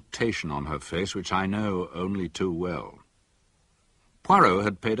exultation on her face which I know only too well. Poirot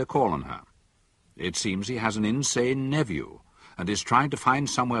had paid a call on her. It seems he has an insane nephew and is trying to find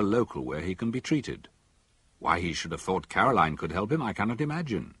somewhere local where he can be treated. Why he should have thought Caroline could help him, I cannot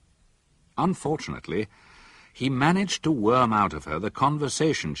imagine. Unfortunately, he managed to worm out of her the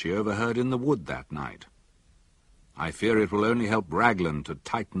conversation she overheard in the wood that night. I fear it will only help Raglan to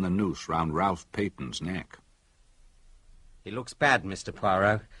tighten the noose round Ralph Peyton's neck. He looks bad, Mr.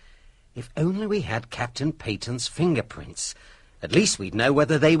 Poirot. If only we had Captain Peyton's fingerprints. At least we'd know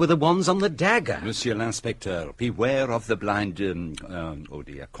whether they were the ones on the dagger. Monsieur l'Inspecteur, beware of the blind,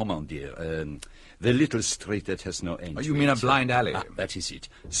 comment dire, the little street that has no end. Oh, you mean a blind alley? That is it.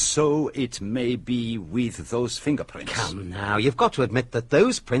 So it may be with those fingerprints. Come now, you've got to admit that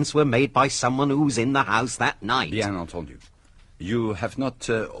those prints were made by someone who was in the house that night. Bien entendu. You have not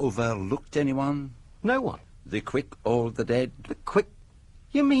overlooked anyone? No one. The quick or the dead? The quick?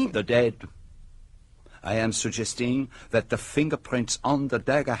 You mean? The dead. I am suggesting that the fingerprints on the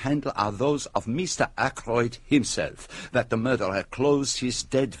dagger handle are those of Mr. Ackroyd himself, that the murderer closed his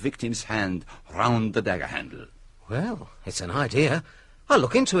dead victim's hand round the dagger handle. Well, it's an idea. I'll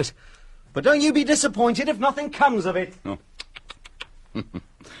look into it. But don't you be disappointed if nothing comes of it. No.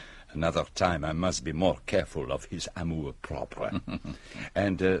 Another time I must be more careful of his amour-propre.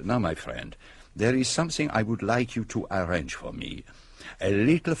 And now, my friend, there is something I would like you to arrange for me. A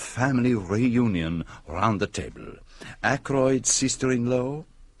little family reunion round the table. Ackroyd's sister-in-law,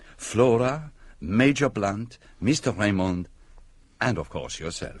 Flora, Major Blunt, Mr. Raymond, and, of course,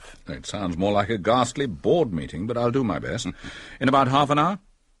 yourself. It sounds more like a ghastly board meeting, but I'll do my best. In about half an hour?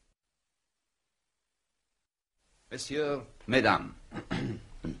 Messieurs, Mesdames,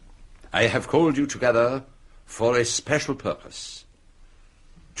 I have called you together for a special purpose.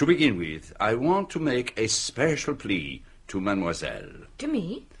 To begin with, I want to make a special plea to Mademoiselle. To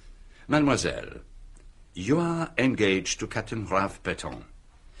me? Mademoiselle, you are engaged to Captain Ralph Peyton.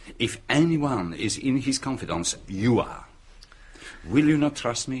 If anyone is in his confidence, you are. Will you not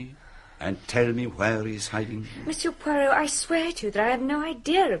trust me? and tell me where he is hiding? Monsieur Poirot, I swear to you that I have no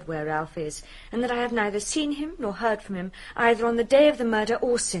idea of where Ralph is, and that I have neither seen him nor heard from him, either on the day of the murder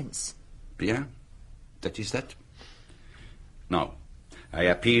or since. Bien. That is that. Now, I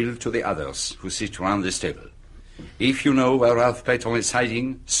appeal to the others who sit round this table. If you know where Ralph Péton is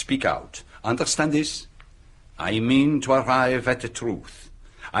hiding, speak out. Understand this? I mean to arrive at the truth.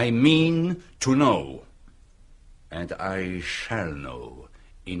 I mean to know. And I shall know,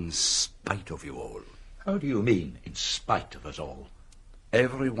 in spite of you all. How do you mean, in spite of us all?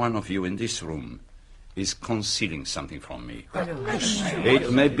 Every one of you in this room is concealing something from me.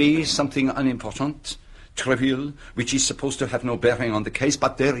 It may be something unimportant, trivial, which is supposed to have no bearing on the case,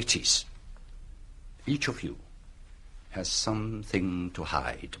 but there it is. Each of you has something to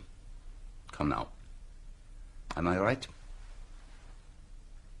hide. Come now. Am I right?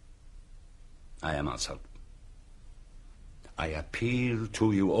 I am answered. I appeal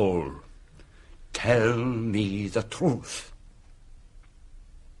to you all. Tell me the truth.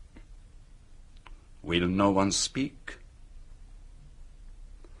 Will no one speak?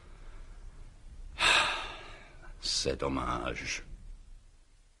 C'est dommage.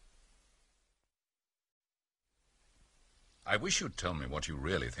 I wish you'd tell me what you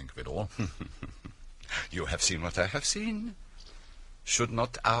really think of it all. You have seen what I have seen. Should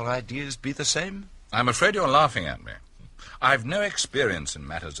not our ideas be the same? I'm afraid you're laughing at me. I've no experience in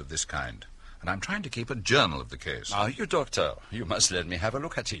matters of this kind, and I'm trying to keep a journal of the case. Are you, Doctor? You must let me have a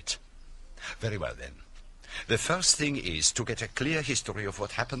look at it. Very well, then. The first thing is to get a clear history of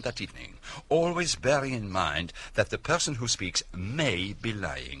what happened that evening, always bearing in mind that the person who speaks may be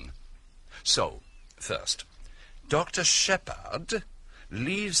lying. So, first, Dr. Shepherd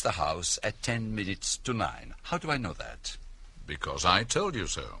leaves the house at 10 minutes to 9. How do I know that? Because I told you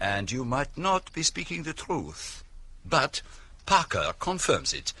so. And you might not be speaking the truth. But Parker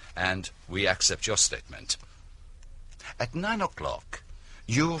confirms it, and we accept your statement. At 9 o'clock,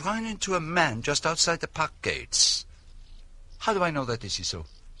 you run into a man just outside the park gates. How do I know that this is so?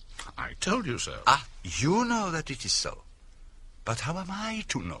 I told you so. Ah, you know that it is so. But how am I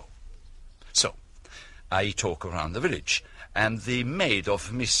to know? So, I talk around the village, and the maid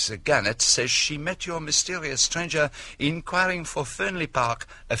of Miss Gannett says she met your mysterious stranger inquiring for Fernley Park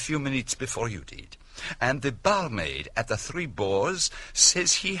a few minutes before you did. And the barmaid at the Three Boars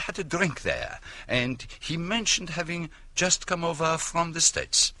says he had a drink there, and he mentioned having just come over from the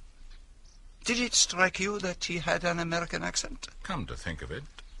States. Did it strike you that he had an American accent? Come to think of it,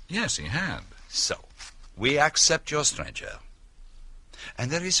 yes, he had. So, we accept your stranger. And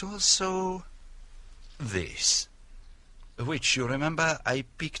there is also this, which, you remember, I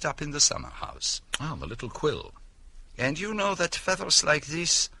picked up in the summer house. Ah, the little quill. And you know that feathers like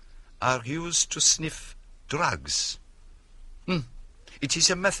this are used to sniff drugs. It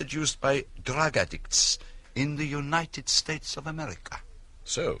is a method used by drug addicts in the United States of America.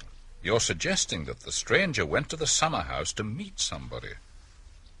 So, you're suggesting that the stranger went to the summer house to meet somebody.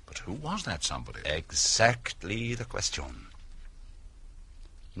 But who was that somebody? Exactly the question.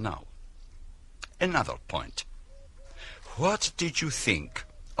 Now, another point. What did you think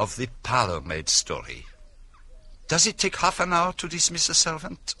of the parlour-maid story? Does it take half an hour to dismiss a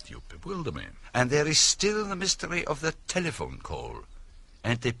servant? You bewilder me. And there is still the mystery of the telephone call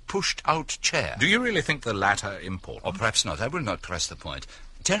and the pushed-out chair. Do you really think the latter important? Or perhaps not. I will not press the point.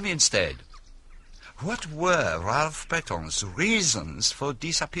 Tell me instead, what were Ralph Péton's reasons for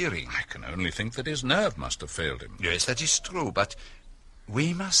disappearing? I can only think that his nerve must have failed him. Yes, that is true, but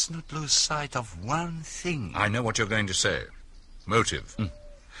we must not lose sight of one thing. I know what you're going to say. Motive.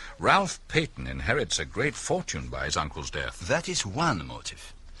 Ralph Péton inherits a great fortune by his uncle's death. That is one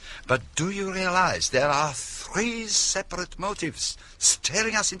motive. But do you realize there are 3 separate motives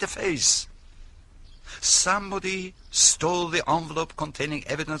staring us in the face? Somebody stole the envelope containing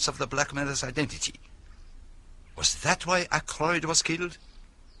evidence of the blackmailer's identity. Was that why Ackroyd was killed?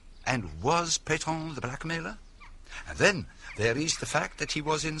 And was Péton the blackmailer? And then there is the fact that he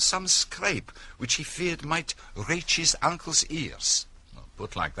was in some scrape which he feared might reach his uncle's ears. Well,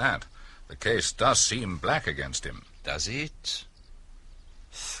 put like that, the case does seem black against him. Does it?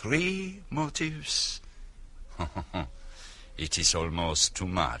 3 motives? It is almost too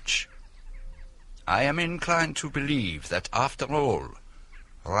much. I am inclined to believe that, after all,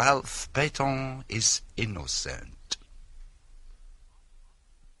 Ralph Péton is innocent.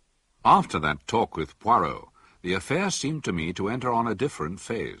 After that talk with Poirot, the affair seemed to me to enter on a different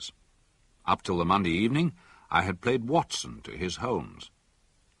phase. Up till the Monday evening, I had played Watson to his Holmes.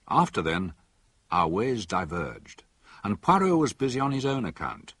 After then, our ways diverged, and Poirot was busy on his own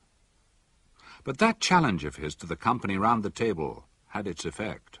account. But that challenge of his to the company round the table had its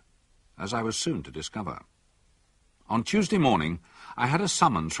effect. as I was soon to discover. On Tuesday morning, I had a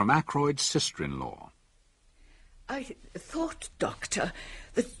summons from Ackroyd's sister-in-law. I thought, Doctor,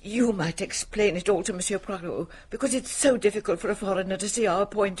 that you might explain it all to Monsieur Poirot, because it's so difficult for a foreigner to see our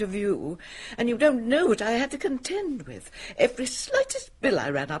point of view, and you don't know what I had to contend with. Every slightest bill I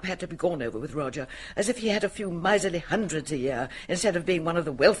ran up had to be gone over with Roger, as if he had a few miserly hundreds a year, instead of being one of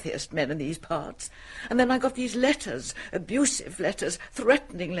the wealthiest men in these parts. And then I got these letters, abusive letters,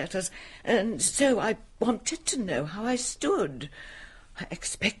 threatening letters, and so I wanted to know how I stood. I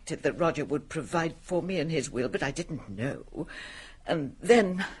expected that Roger would provide for me in his will, but I didn't know. And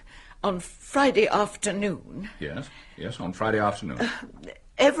then, on Friday afternoon... Yes, on Friday afternoon.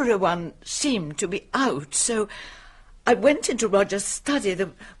 Everyone seemed to be out, so I went into Roger's study.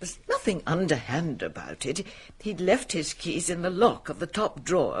 There was nothing underhand about it. He'd left his keys in the lock of the top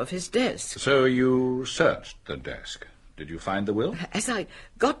drawer of his desk. So you searched the desk. Did you find the will? As I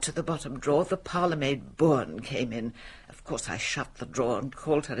got to the bottom drawer, the parlour-maid Bourne came in. Of course, I shut the drawer and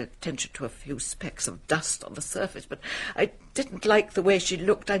called her attention to a few specks of dust on the surface, but I didn't like the way she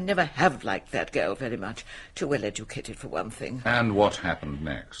looked. I never have liked that girl very much. Too well educated, for one thing. And what happened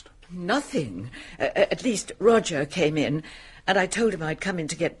next? Nothing. At least Roger came in, and I told him I'd come in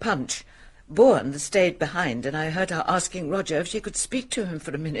to get punch. Bourne stayed behind, and I heard her asking Roger if she could speak to him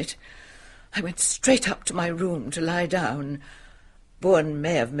for a minute. I went straight up to my room to lie down. Bourne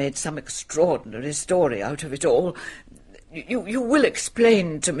may have made some extraordinary story out of it all. You will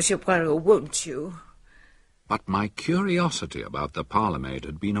explain to Monsieur Poirot, won't you? But my curiosity about the parlour-maid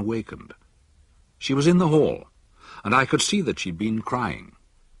had been awakened. She was in the hall, and I could see that she'd been crying.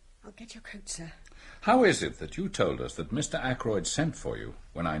 I'll get your coat, sir. How is it that you told us that Mr. Ackroyd sent for you,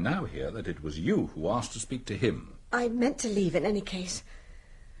 when I now hear that it was you who asked to speak to him? I meant to leave in any case.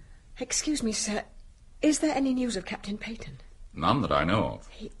 Excuse me, sir. Is there any news of Captain Peyton? None that I know of.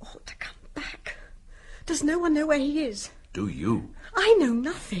 He ought to come back. Does no one know where he is? Do you? I know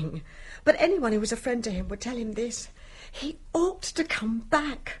nothing. But anyone who was a friend to him would tell him this. He ought to come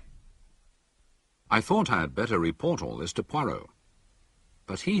back. I thought I had better report all this to Poirot.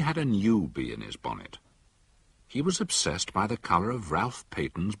 But he had a new bee in his bonnet. He was obsessed by the colour of Ralph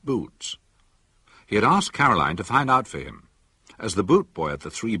Peyton's boots. He had asked Caroline to find out for him, as the boot boy at the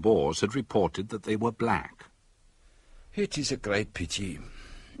Three Boars had reported that they were black. It is a great pity.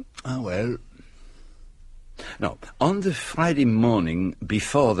 Ah, well. Now, on the Friday morning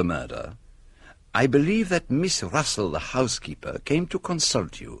before the murder, I believe that Miss Russell, the housekeeper, came to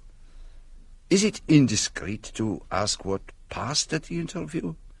consult you. Is it indiscreet to ask what passed at the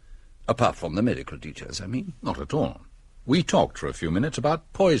interview? Apart from the medical details, I mean. Not at all. We talked for a few minutes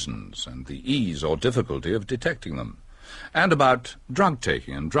about poisons and the ease or difficulty of detecting them, and about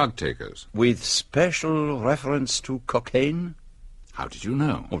drug-taking and drug-takers. With special reference to cocaine? How did you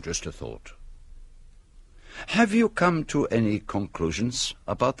know? Oh, just a thought. Have you come to any conclusions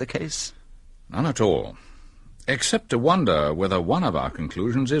about the case? None at all, except to wonder whether one of our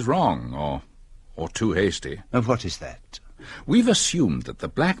conclusions is wrong, or too hasty. And what is that? We've assumed that the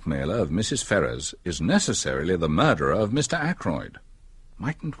blackmailer of Mrs. Ferrers is necessarily the murderer of Mr. Ackroyd.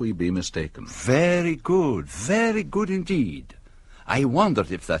 Mightn't we be mistaken? Very good indeed. I wondered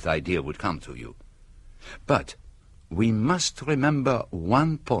if that idea would come to you. But we must remember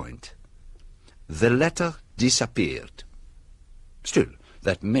one point. The letter disappeared. Still,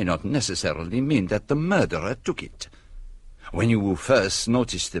 that may not necessarily mean that the murderer took it. When you first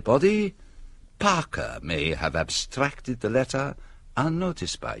noticed the body, Parker may have abstracted the letter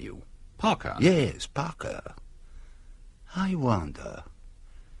unnoticed by you. Parker? Yes, Parker. I wonder.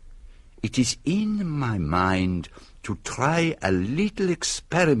 It is in my mind to try a little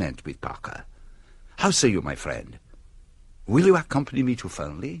experiment with Parker. How say you, my friend? Will you accompany me to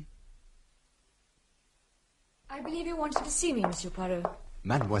Fernley? I believe you wanted to see me, Monsieur Poirot.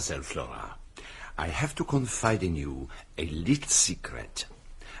 Mademoiselle Flora, I have to confide in you a little secret.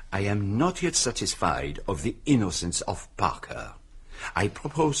 I am not yet satisfied of the innocence of Parker. I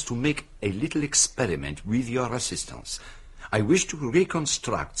propose to make a little experiment with your assistance. I wish to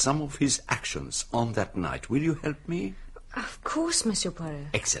reconstruct some of his actions on that night. Will you help me? Of course, Monsieur Poirot.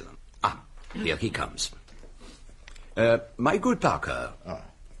 Excellent. Here he comes. My good Parker,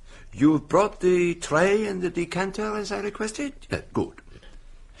 you've brought the tray and the decanter as I requested? Good.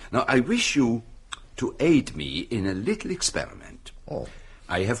 Now, I wish you to aid me in a little experiment.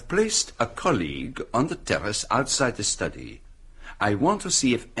 I have placed a colleague on the terrace outside the study. I want to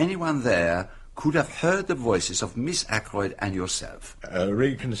see if anyone there could have heard the voices of Miss Ackroyd and yourself. A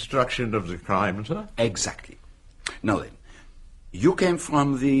reconstruction of the crime, sir? Exactly. Now then, you came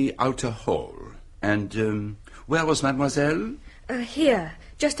from the outer hall, and where was Mademoiselle? Here,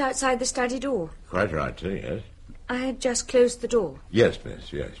 just outside the study door. Quite right, sir, yes. I had just closed the door. Yes,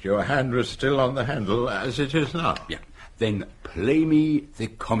 miss, yes. Your hand was still on the handle, as it is now. Yeah. Then play me the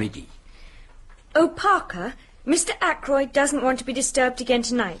comedy. Oh, Parker, Mr. Ackroyd doesn't want to be disturbed again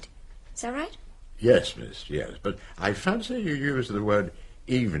tonight. Is that right? Yes, miss, yes. But I fancy you used the word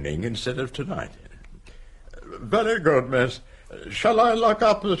evening instead of tonight. Very good, miss. Shall I lock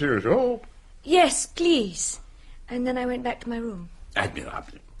up as usual? Yes, please. And then I went back to my room.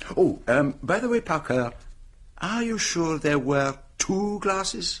 Admirable. Oh, by the way, Parker, are you sure there were 2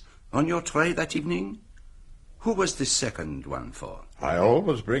 glasses on your tray that evening? Who was the second one for? I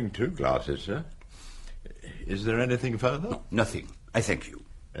always bring 2 glasses, sir. Is there anything further? No, nothing. I thank you.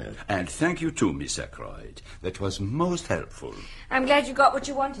 Yes. And thank you too, Miss Ackroyd. That was most helpful. I'm glad you got what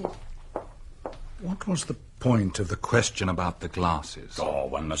you wanted. What was the point of the question about the glasses? Oh,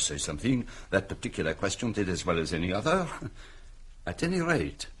 one must say something. That particular question did as well as any other. At any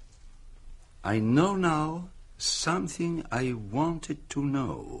rate, I know now something I wanted to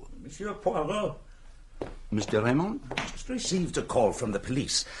know. Monsieur Poirot. Mr. Raymond? Just received a call from the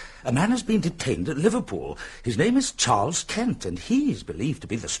police. A man has been detained at Liverpool. His name is Charles Kent, and he is believed to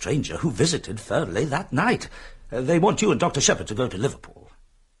be the stranger who visited Fernley that night. They want you and Dr. Shepherd to go to Liverpool.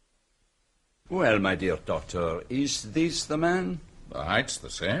 Well, my dear doctor, is this the man? The height's the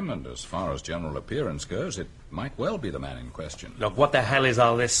same, and as far as general appearance goes, it might well be the man in question. Look, what the hell is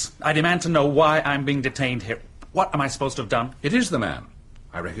all this? I demand to know why I'm being detained here. What am I supposed to have done? It is the man.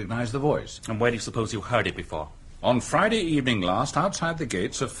 I recognize the voice. And where do you suppose you heard it before? On Friday evening last, outside the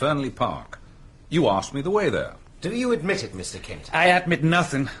gates of Fernley Park. You asked me the way there. Do you admit it, Mr. Kent? I admit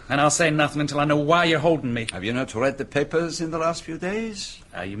nothing, and I'll say nothing until I know why you're holding me. Have you not read the papers in the last few days?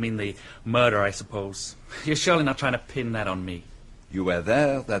 You mean the murder, I suppose. You're surely not trying to pin that on me. You were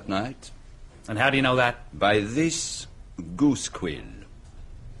there that night. And how do you know that? By this goose quill.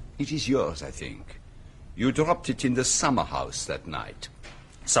 It is yours, I think. You dropped it in the summer house that night.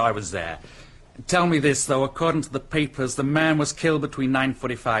 So I was there. Tell me this, though. According to the papers, the man was killed between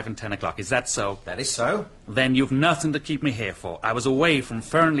 9:45 and 10 o'clock. Is that so? That is so. Then you've nothing to keep me here for. I was away from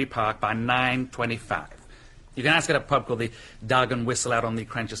Fernley Park by 9:25. You can ask at a pub called the Dog and Whistle out on the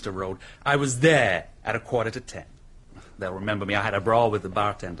Cranchester Road. I was there at 9:45. They'll remember me. I had a brawl with the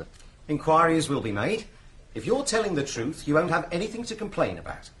bartender. Inquiries will be made. If you're telling the truth, you won't have anything to complain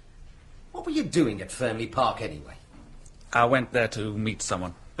about. What were you doing at Fernley Park, anyway? I went there to meet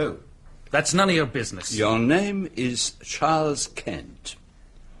someone. Who? That's none of your business. Your name is Charles Kent.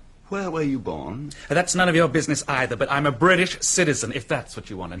 Where were you born? That's none of your business either, but I'm a British citizen, if that's what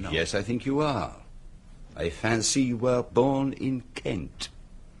you want to know. Yes, I think you are. I fancy you were born in Kent.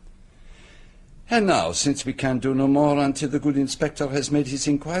 And now, since we can do no more until the good inspector has made his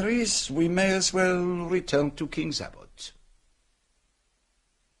inquiries, we may as well return to King's Abbot.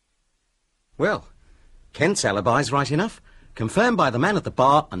 Well, Kent's alibi's right enough. Confirmed by the man at the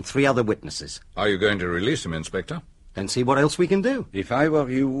bar and 3 other witnesses. Are you going to release him, Inspector? Then see what else we can do. If I were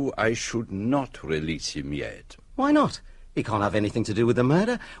you, I should not release him yet. Why not? He can't have anything to do with the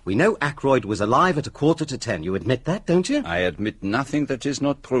murder. We know Ackroyd was alive at 9:45. You admit that, don't you? I admit nothing that is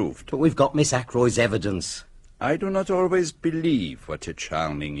not proved. But we've got Miss Ackroyd's evidence. I do not always believe what a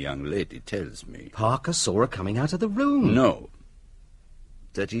charming young lady tells me. Parker saw her coming out of the room. No.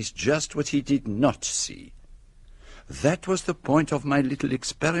 That is just what he did not see. That was the point of my little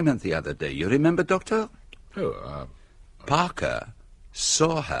experiment the other day. You remember, Doctor? Parker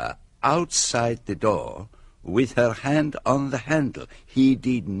saw her outside the door with her hand on the handle. He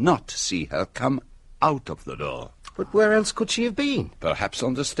did not see her come out of the door. But where else could she have been? Perhaps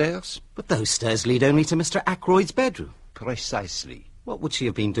on the stairs? But those stairs lead only to Mr. Ackroyd's bedroom. Precisely. What would she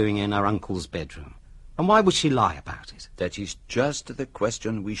have been doing in her uncle's bedroom? And why would she lie about it? That is just the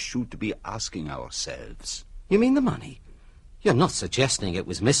question we should be asking ourselves. You mean the money? You're not suggesting it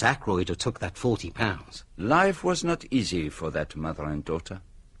was Miss Ackroyd who took that £40? Life was not easy for that mother and daughter.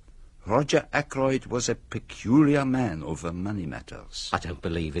 Roger Ackroyd was a peculiar man over money matters. I don't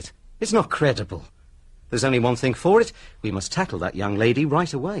believe it. It's not credible. There's only one thing for it. We must tackle that young lady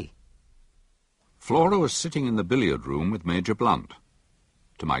right away. Flora was sitting in the billiard room with Major Blunt.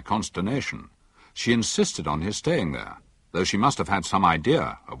 To my consternation, she insisted on his staying there, though she must have had some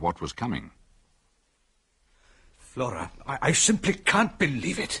idea of what was coming. Flora, I simply can't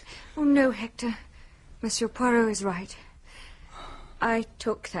believe it. Oh, no, Hector. Monsieur Poirot is right. I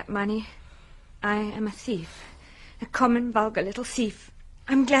took that money. I am a thief. A common, vulgar little thief.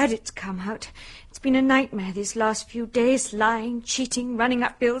 I'm glad it's come out. It's been a nightmare these last few days. Lying, cheating, running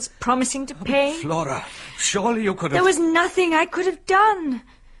up bills, promising to pay. Flora, surely you could have... There was nothing I could have done.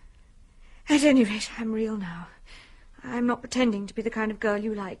 At any rate, I'm real now. I'm not pretending to be the kind of girl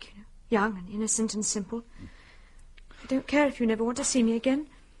you like. Young and innocent and simple. I don't care if you never want to see me again.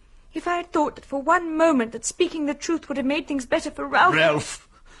 If I had thought that for one moment that speaking the truth would have made things better for Ralph... Ralph!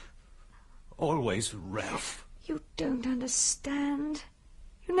 Always Ralph. You don't understand.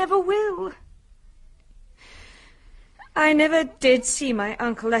 You never will. I never did see my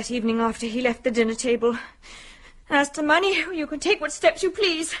uncle that evening after he left the dinner table. As to money, you can take what steps you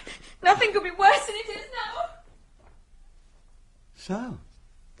please. Nothing could be worse than it is now. So,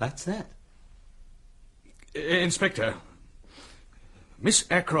 that's that. Inspector, Miss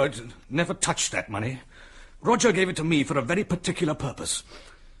Ackroyd never touched that money. Roger gave it to me for a very particular purpose.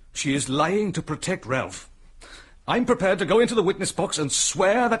 She is lying to protect Ralph. I'm prepared to go into the witness box and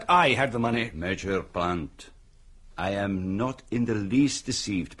swear that I had the money. Major Plant, I am not in the least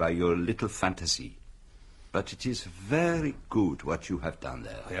deceived by your little fantasy. But it is very good what you have done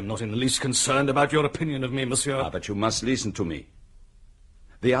there. I am not in the least concerned about your opinion of me, monsieur. But you must listen to me.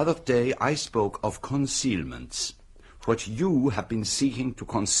 The other day I spoke of concealments. What you have been seeking to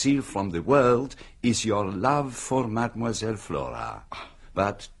conceal from the world is your love for Mademoiselle Flora.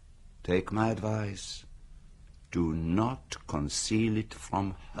 But take my advice. Do not conceal it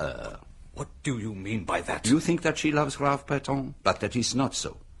from her. What do you mean by that? You think that she loves Ralph Breton, but that is not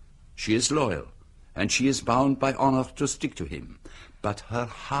so. She is loyal, and she is bound by honor to stick to him. But her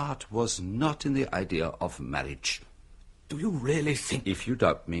heart was not in the idea of marriage. Do you really think... If you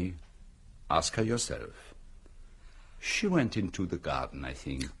doubt me, ask her yourself. She went into the garden, I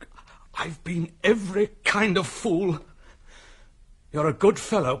think. I've been every kind of fool. You're a good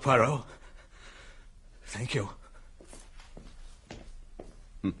fellow, Poirot. Thank you.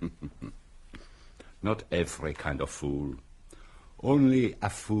 Not every kind of fool. Only a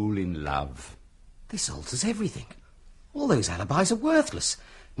fool in love. This alters everything. All those alibis are worthless.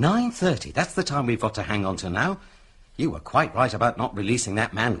 9:30, that's the time we've got to hang on to now. You were quite right about not releasing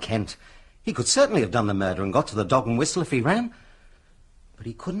that man, Kent. He could certainly have done the murder and got to the Dog and Whistle if he ran. But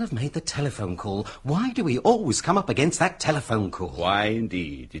he couldn't have made the telephone call. Why do we always come up against that telephone call? Why,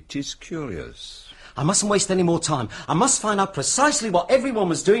 indeed. It is curious. I mustn't waste any more time. I must find out precisely what everyone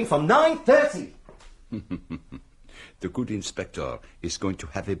was doing from 9:30. The good inspector is going to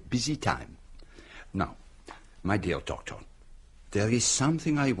have a busy time. Now, my dear doctor, there is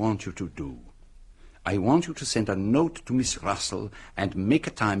something I want you to do. I want you to send a note to Miss Russell and make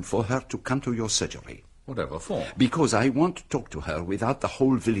a time for her to come to your surgery. Whatever for? Because I want to talk to her without the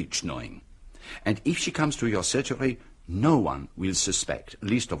whole village knowing. And if she comes to your surgery, no one will suspect,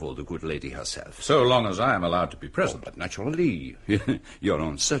 least of all the good lady herself. So long as I am allowed to be present. Oh, but naturally, your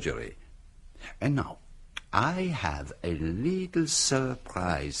own surgery. And now, I have a little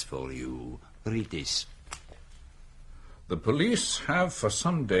surprise for you. Read this. The police have for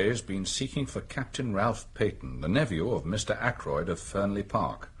some days been seeking for Captain Ralph Peyton, the nephew of Mr. Ackroyd of Fernley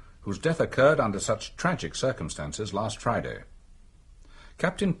Park, whose death occurred under such tragic circumstances last Friday.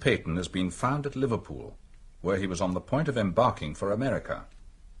 Captain Peyton has been found at Liverpool, where he was on the point of embarking for America.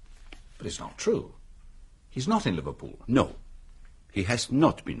 But it's not true. He's not in Liverpool. No, he has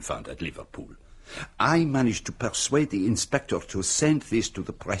not been found at Liverpool. I managed to persuade the inspector to send this to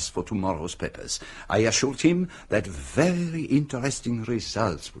the press for tomorrow's papers. I assured him that very interesting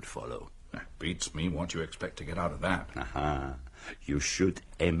results would follow. That beats me what you expect to get out of that. Aha. You should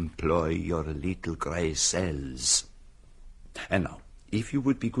employ your little grey cells. And now, if you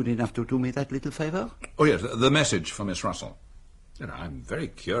would be good enough to do me that little favour? Oh, yes, the message for Miss Russell. You know, I'm very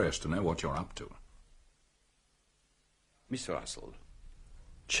curious to know what you're up to. Miss Russell,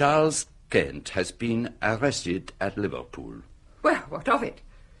 Charles Kent has been arrested at Liverpool. Well, what of it?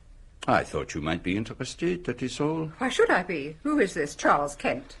 I thought you might be interested, that is all. Why should I be? Who is this Charles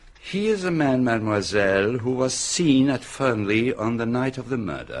Kent? He is a man, mademoiselle, who was seen at Fernley on the night of the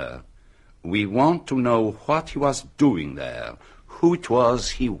murder. We want to know what he was doing there, who it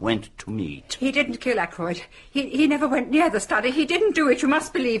was he went to meet. He didn't kill Ackroyd. He never went near the study. He didn't do it. You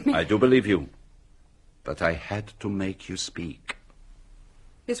must believe me. I do believe you. But I had to make you speak.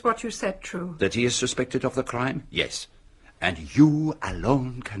 Is what you said true? That he is suspected of the crime? Yes. And you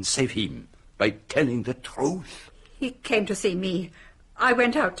alone can save him by telling the truth. He came to see me. I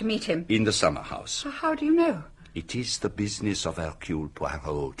went out to meet him. In the summer house. How do you know? It is the business of Hercule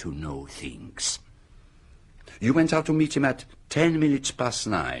Poirot to know things. You went out to meet him at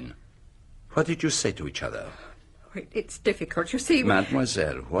 9:10. What did you say to each other? It's difficult, you see.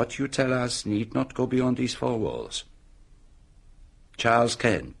 Mademoiselle, what you tell us need not go beyond these four walls. Charles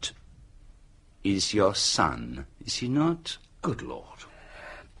Kent is your son, is he not? Good Lord.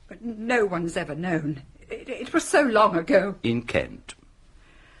 But no one's ever known. It was so long ago. In Kent.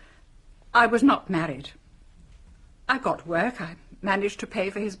 I was not married. I got work. I managed to pay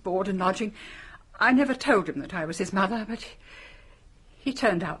for his board and lodging. I never told him that I was his mother, but he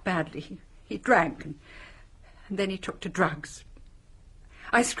turned out badly. He drank, and then he took to drugs.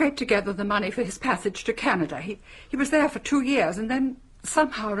 I scraped together the money for his passage to Canada. He was there for 2 years, and then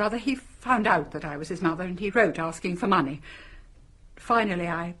somehow or other he found out that I was his mother, and he wrote asking for money. Finally,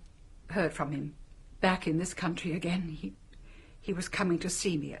 I heard from him back in this country again. He was coming to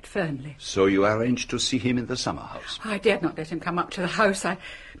see me at Fernley. So you arranged to see him in the summer house? I dared not let him come up to the house.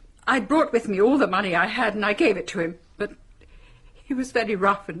 I'd brought with me all the money I had, and I gave it to him, but he was very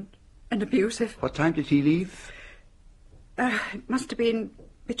rough and abusive. What time did he leave? It must have been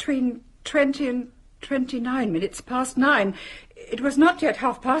between 20 and 29 minutes past 9. It was not yet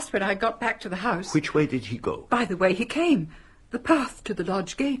past when I got back to the house. Which way did he go? By the way he came. The path to the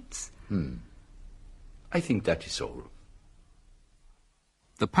lodge gates. I think that is all.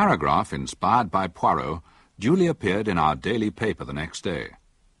 The paragraph, inspired by Poirot, duly appeared in our daily paper the next day.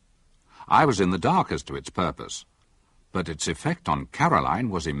 I was in the dark as to its purpose, but its effect on Caroline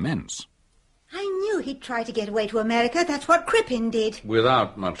was immense. I knew he'd try to get away to America. That's what Crippen did.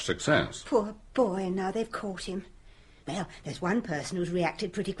 Without much success. Poor boy, now they've caught him. Well, there's one person who's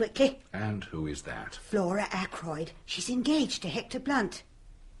reacted pretty quickly. And who is that? Flora Ackroyd. She's engaged to Hector Blunt.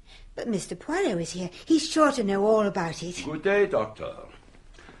 But Mr. Poirot is here. He's sure to know all about it. Good day, Doctor.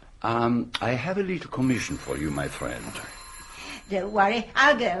 I have a little commission for you, my friend. Don't worry,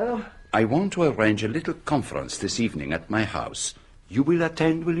 I'll go. I want to arrange a little conference this evening at my house. You will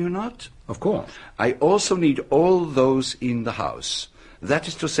attend, will you not? Of course. I also need all those in the house. That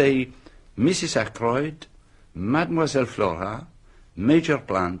is to say, Mrs. Ackroyd, Mademoiselle Flora, Major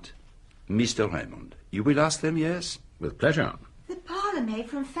Blunt, Mr. Raymond. You will ask them, yes? With pleasure. The parlour-maid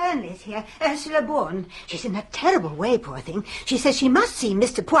from Fernley's here, Ursula Bourne. She's in a terrible way, poor thing. She says she must see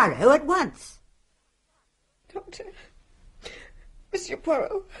Mr. Poirot at once. Doctor, Monsieur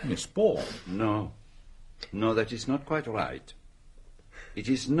Poirot. Miss Bourne? No, that is not quite right. It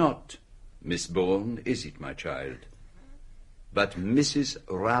is not Miss Bourne, is it, my child? But Mrs.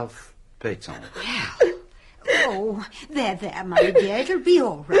 Ralph Peyton. Oh, there, my dear. It'll be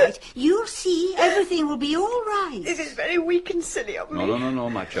all right. You'll see. Everything will be all right. This is very weak and silly of me. No,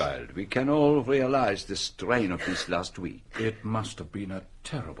 my child. We can all realize the strain of this last week. It must have been a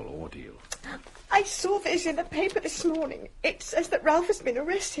terrible ordeal. I saw this in the paper this morning. It says that Ralph has been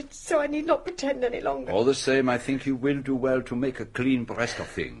arrested, so I need not pretend any longer. All the same, I think you will do well to make a clean breast of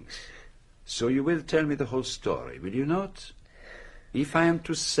things. So you will tell me the whole story, will you not? If I am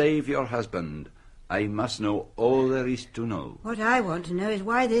to save your husband, I must know all there is to know. What I want to know is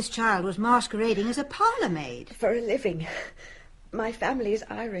why this child was masquerading as a parlour-maid. For a living. My family is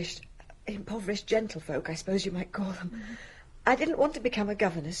Irish. Impoverished gentlefolk, I suppose you might call them. I didn't want to become a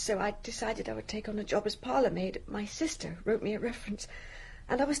governess, so I decided I would take on a job as parlour-maid. My sister wrote me a reference,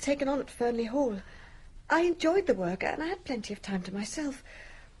 and I was taken on at Fernley Hall. I enjoyed the work, and I had plenty of time to myself.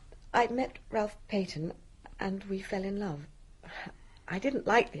 I met Ralph Peyton, and we fell in love. I didn't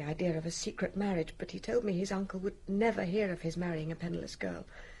like the idea of a secret marriage, but he told me his uncle would never hear of his marrying a penniless girl.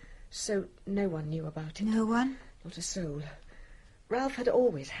 So no one knew about it. No one? Not a soul. Ralph had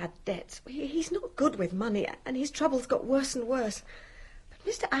always had debts. He's not good with money, and his troubles got worse and worse. But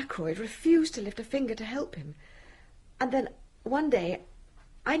Mr. Ackroyd refused to lift a finger to help him. And then, one day,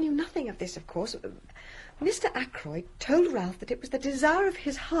 I knew nothing of this, of course. Mr. Ackroyd told Ralph that it was the desire of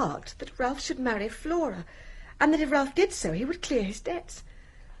his heart that Ralph should marry Flora, and that if Ralph did so, he would clear his debts.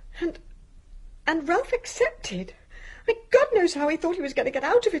 And Ralph accepted. God knows how he thought he was going to get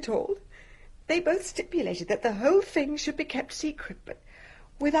out of it all. They both stipulated that the whole thing should be kept secret, but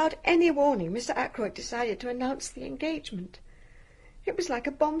without any warning, Mr. Ackroyd decided to announce the engagement. It was like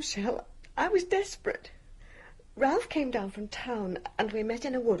a bombshell. I was desperate. Ralph came down from town, and we met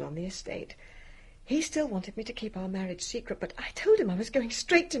in a wood on the estate. He still wanted me to keep our marriage secret, but I told him I was going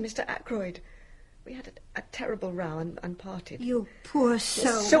straight to Mr. Ackroyd. We had a terrible row and parted. You poor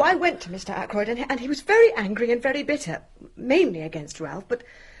soul. So I went to Mr. Ackroyd, and he was very angry and very bitter, mainly against Ralph, but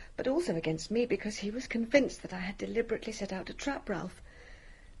also against me, because he was convinced that I had deliberately set out to trap Ralph.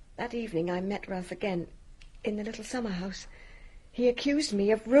 That evening I met Ralph again in the little summer house. He accused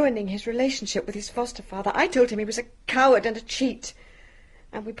me of ruining his relationship with his foster father. I told him he was a coward and a cheat.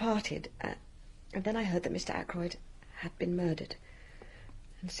 And we parted. And then I heard that Mr. Ackroyd had been murdered.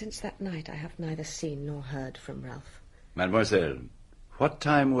 And since that night I have neither seen nor heard from Ralph. Mademoiselle, what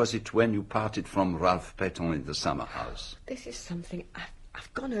time was it when you parted from Ralph Peyton in the summer house? This is something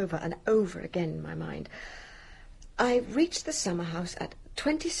I've gone over and over again in my mind. I reached the summer house at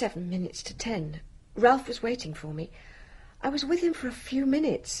 27 minutes to 10. Ralph was waiting for me. I was with him for a few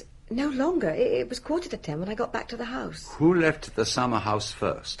minutes. No longer. It was 10:15 when I got back to the house. Who left the summer house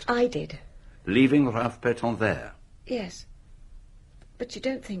first? I did. Leaving Ralph Peton there? Yes. But you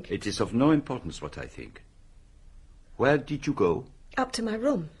don't think... It is of no importance what I think. Where did you go? Up to my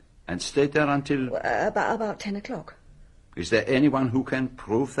room. And stayed there until... About 10 o'clock. Is there anyone who can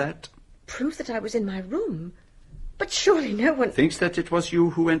prove that? Prove that I was in my room? But surely no one... Thinks that it was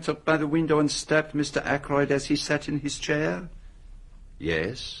you who went up by the window and stabbed Mr. Ackroyd as he sat in his chair?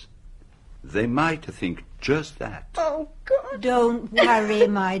 Yes. They might think just that. Oh, God. Don't worry,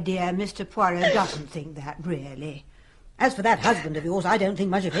 my dear. Mr. Poirot doesn't think that, really. As for that husband of yours, I don't think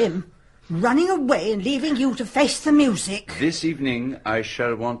much of him. Running away and leaving you to face the music. This evening I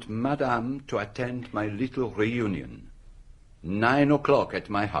shall want Madame to attend my little reunion. 9 o'clock at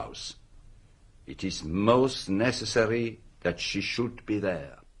my house. It is most necessary that she should be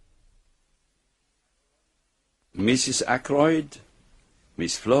there. Mrs. Ackroyd,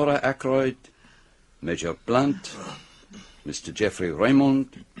 Miss Flora Ackroyd, Major Blunt, Mr. Geoffrey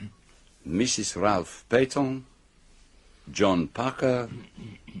Raymond, Mrs. Ralph Peyton, John Parker,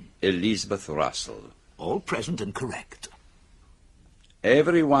 Elizabeth Russell. All present and correct.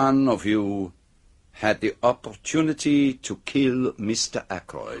 Every one of you had the opportunity to kill Mr.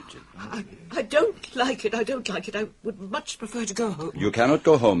 Ackroyd. I don't like it. I don't like it. I would much prefer to go home. You cannot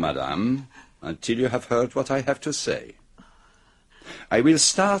go home, madame, until you have heard what I have to say. I will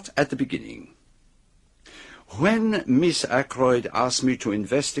start at the beginning. When Miss Ackroyd asked me to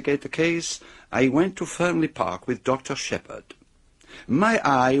investigate the case, I went to Fernley Park with Dr. Shepherd. My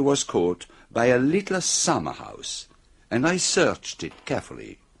eye was caught by a little summer house, and I searched it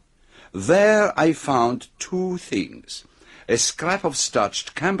carefully. There I found two things, a scrap of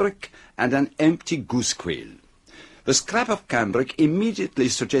starched cambric and an empty goose quill. The scrap of cambric immediately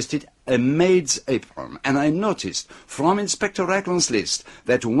suggested a maid's apron, and I noticed from Inspector Ragland's list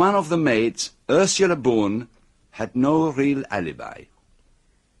that one of the maids, Ursula Bourne, had no real alibi.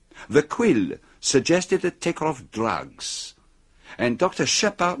 The quill suggested a taker of drugs, and Dr.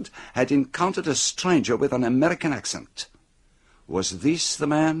 Shepherd had encountered a stranger with an American accent. Was this the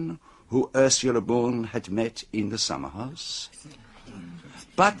man who Ursula Bourne had met in the summer house?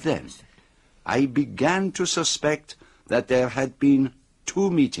 But then I began to suspect that there had been 2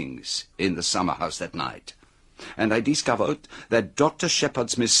 meetings in the summer house that night, and I discovered that Dr.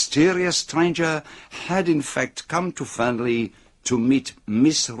 Shepherd's mysterious stranger had in fact come to Fernley to meet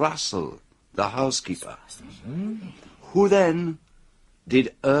Miss Russell, the housekeeper. Who then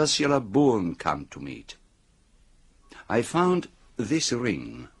did Ursula Bourne come to meet? I found this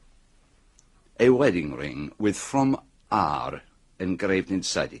ring, a wedding ring with "From R" engraved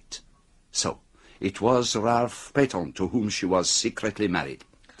inside it. So, it was Ralph Peyton to whom she was secretly married.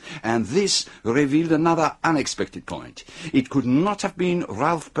 And this revealed another unexpected point. It could not have been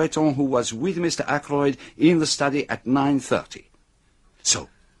Ralph Peyton who was with Mr. Ackroyd in the study at 9:30. So,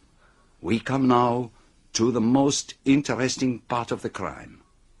 we come now to the most interesting part of the crime.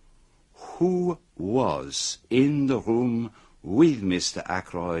 Who was in the room with Mr.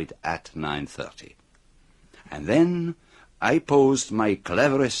 Ackroyd at 9:30? And then I posed my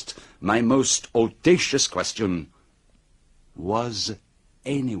cleverest, my most audacious question. Was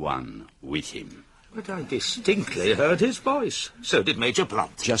anyone with him? But I distinctly heard his voice. So did Major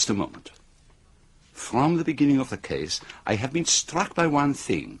Blunt. Just a moment. From the beginning of the case, I have been struck by one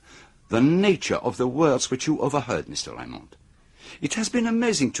thing, the nature of the words which you overheard, Mr. Raymond. It has been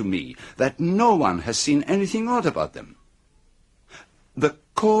amazing to me that no one has seen anything odd about them. The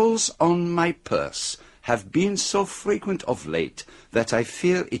calls on my purse have been so frequent of late that I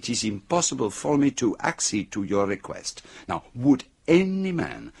fear it is impossible for me to accede to your request. Now, would any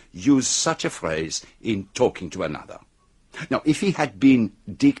man use such a phrase in talking to another? Now, if he had been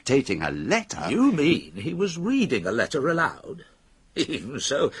dictating a letter... You mean he was reading a letter aloud? Even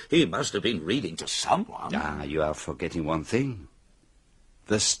so, he must have been reading to someone. Ah, you are forgetting one thing.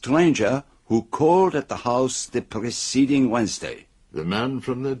 The stranger who called at the house the preceding Wednesday. The man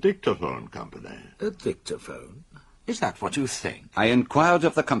from the dictaphone company. A dictaphone? Is that what you think? I inquired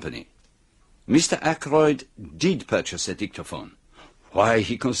of the company. Mr. Ackroyd did purchase a dictaphone. Why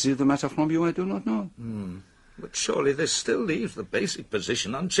he concealed the matter from you, I do not know. But surely this still leaves the basic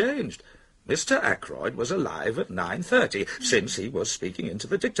position unchanged. Mr. Ackroyd was alive at 9:30, since he was speaking into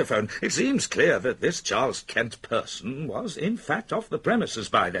the dictaphone. It seems clear that this Charles Kent person was, in fact, off the premises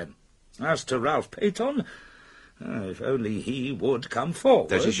by then. As to Ralph Peyton, if only he would come forward...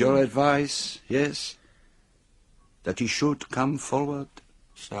 That is your advice, yes? That he should come forward?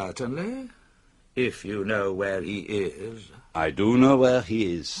 Certainly. If you know where he is. I do know where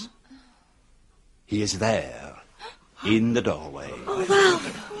he is. He is there, in the doorway. Oh,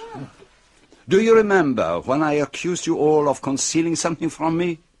 Ralph! Do you remember when I accused you all of concealing something from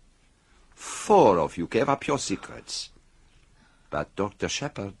me? 4 of you gave up your secrets. But Dr.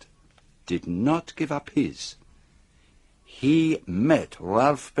 Shepherd did not give up his. He met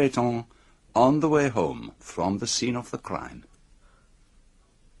Ralph Péton on the way home from the scene of the crime.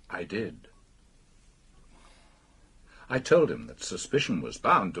 I did. I told him that suspicion was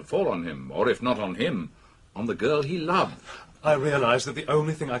bound to fall on him, or if not on him, on the girl he loved. I realized that the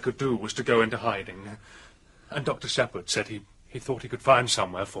only thing I could do was to go into hiding. And Dr. Shepherd said he thought he could find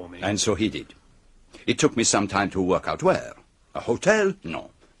somewhere for me. And so he did. It took me some time to work out where. A hotel?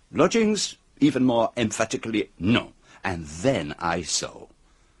 No. Lodgings? Even more emphatically, no. And then I saw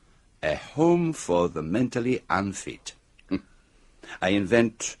a home for the mentally unfit. I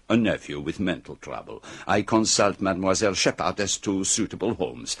invent a nephew with mental trouble. I consult Mademoiselle Shepherd as to suitable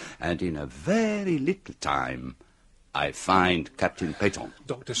homes. And in a very little time, I find Captain Péton.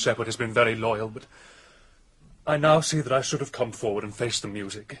 Dr. Shepherd has been very loyal, but I now see that I should have come forward and faced the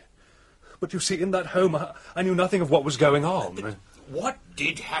music. But you see, in that home, I knew nothing of what was going on. What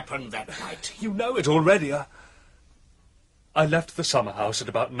did happen that night? You know it already. I left the summer house at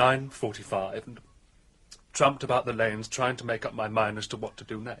about 9:45 and tramped about the lanes trying to make up my mind as to what to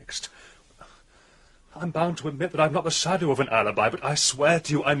do next. I'm bound to admit that I've not the shadow of an alibi, but I swear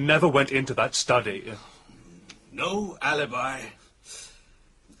to you I never went into that study. No alibi.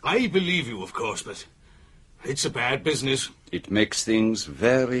 I believe you, of course, but it's a bad business. It makes things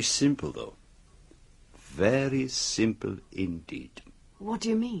very simple, though. Very simple indeed. What do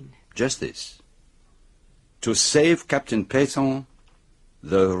you mean? Just this. To save Captain Péton,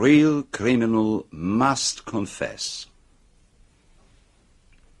 the real criminal must confess.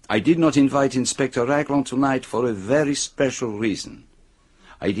 I did not invite Inspector Raglan tonight for a very special reason.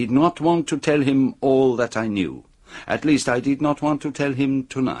 I did not want to tell him all that I knew. At least I did not want to tell him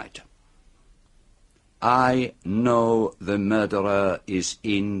tonight. I know the murderer is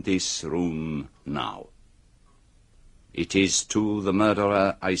in this room now. It is to the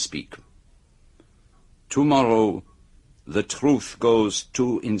murderer I speak. Tomorrow, the truth goes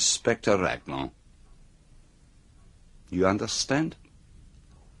to Inspector Raglan. You understand?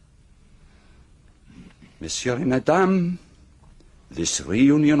 Monsieur et Madame, this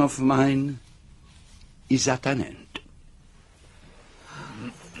reunion of mine is at an end.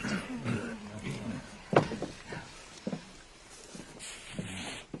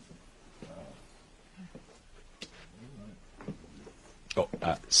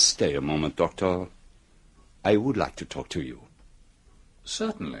 Oh, stay a moment, Doctor. I would like to talk to you.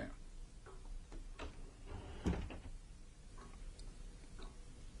 Certainly.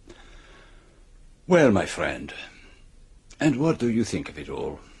 Well, my friend, and what do you think of it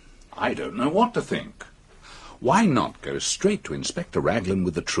all? I don't know what to think. Why not go straight to Inspector Raglan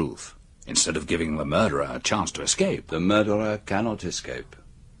with the truth, instead of giving the murderer a chance to escape? The murderer cannot escape.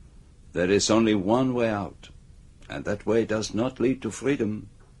 There is only one way out, and that way does not lead to freedom.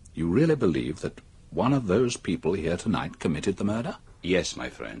 You really believe that one of those people here tonight committed the murder? Yes, my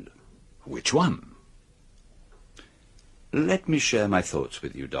friend. Which one? Let me share my thoughts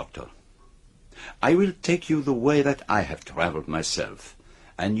with you, Doctor. I will take you the way that I have traveled myself,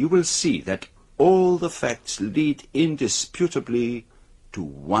 and you will see that all the facts lead indisputably to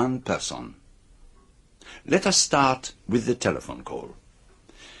one person. Let us start with the telephone call.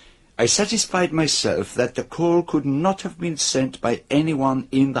 I satisfied myself that the call could not have been sent by anyone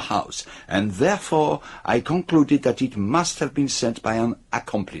in the house, and therefore I concluded that it must have been sent by an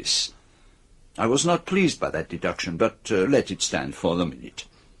accomplice. I was not pleased by that deduction, but let it stand for the minute.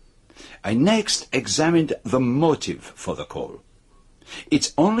 I next examined the motive for the call.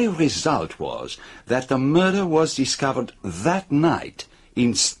 Its only result was that the murder was discovered that night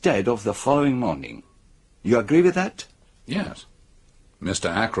instead of the following morning. You agree with that? Yes.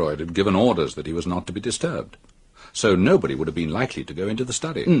 Mr. Ackroyd had given orders that he was not to be disturbed, so nobody would have been likely to go into the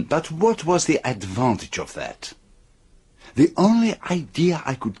study. But what was the advantage of that? The only idea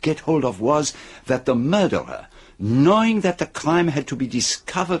I could get hold of was that the murderer, knowing that the crime had to be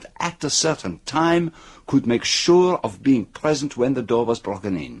discovered at a certain time, could make sure of being present when the door was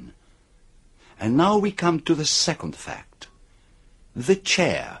broken in. And now we come to the second fact. The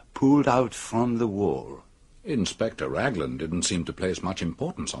chair pulled out from the wall. Inspector Raglan didn't seem to place much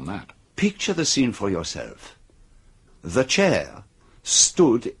importance on that. Picture the scene for yourself. The chair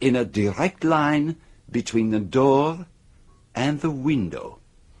stood in a direct line between the door and the window.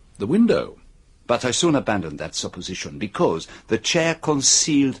 The window? But I soon abandoned that supposition because the chair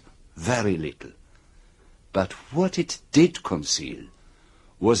concealed very little. But what it did conceal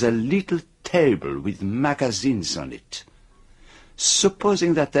was a little table with magazines on it.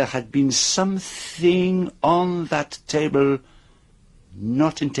 supposing that there had been something on that table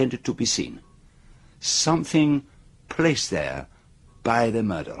not intended to be seen, something placed there by the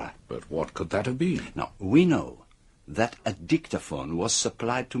murderer. But what could that have been? Now, we know that a dictaphone was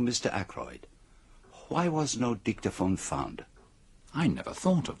supplied to Mr. Ackroyd. Why was no dictaphone found? I never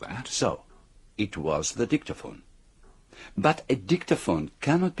thought of that. So, it was the dictaphone. But a dictaphone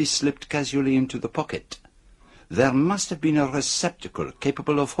cannot be slipped casually into the pocket. There must have been a receptacle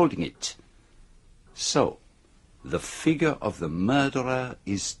capable of holding it. So, the figure of the murderer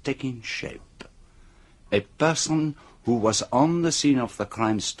is taking shape. A person who was on the scene of the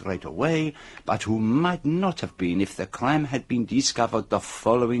crime straight away, but who might not have been if the crime had been discovered the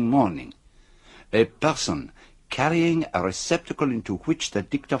following morning. A person carrying a receptacle into which the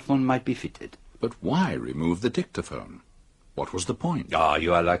dictaphone might be fitted. But why remove the dictaphone? What was the point? Ah,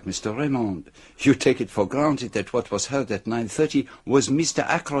 you are like Mr. Raymond. You take it for granted that what was heard at 9:30 was Mr.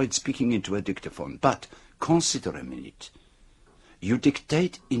 Ackroyd speaking into a dictaphone. But consider a minute. You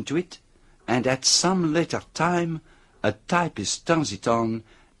dictate into it, and at some later time, a typist turns it on,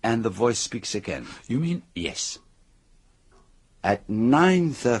 and the voice speaks again. You mean? Yes. At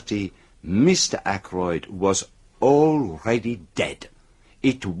 9:30, Mr. Ackroyd was already dead.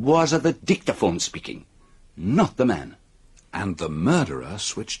 It was the dictaphone speaking, not the man. And the murderer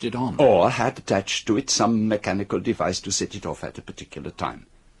switched it on. Or had attached to it some mechanical device to set it off at a particular time.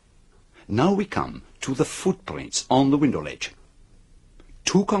 Now we come to the footprints on the window ledge.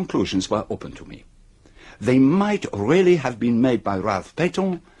 Two conclusions were open to me. They might really have been made by Ralph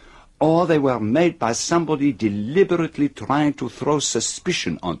Peyton, or they were made by somebody deliberately trying to throw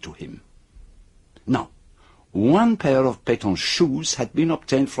suspicion onto him. Now, one pair of Peyton's shoes had been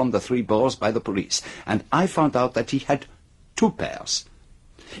obtained from the Three Boars by the police, and I found out that he had 2 pairs.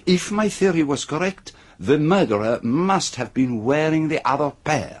 If my theory was correct, the murderer must have been wearing the other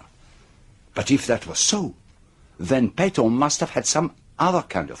pair. But if that was so, then Peyton must have had some other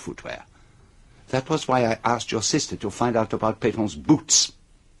kind of footwear. That was why I asked your sister to find out about Peyton's boots.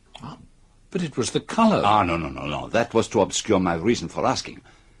 Oh, but it was the colour. Ah, no. That was to obscure my reason for asking.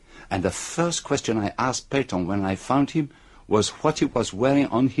 And the first question I asked Peyton when I found him was what he was wearing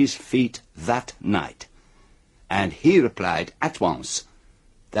on his feet that night. And he replied at once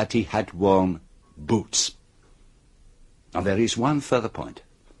that he had worn boots. Now there is one further point.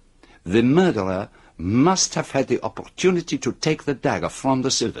 The murderer must have had the opportunity to take the dagger from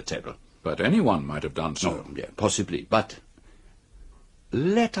the silver table. But anyone might have done so. No, yeah, possibly. But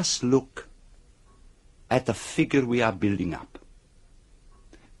let us look at the figure we are building up.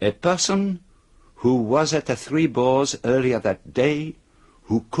 A person who was at the Three Boars earlier that day,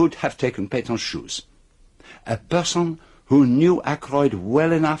 who could have taken Peyton's shoes. A person who knew Ackroyd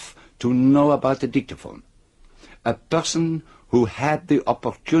well enough to know about the dictaphone. A person who had the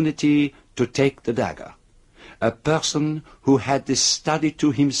opportunity to take the dagger. A person who had this study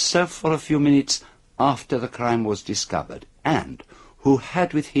to himself for a few minutes after the crime was discovered, and who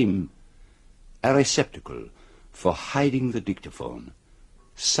had with him a receptacle for hiding the dictaphone,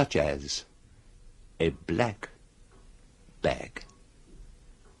 such as a black bag.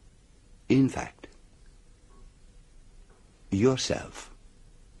 In fact, yourself,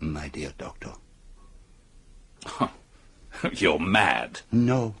 my dear doctor. You're mad.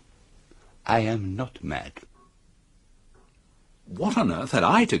 No, I am not mad. What on earth had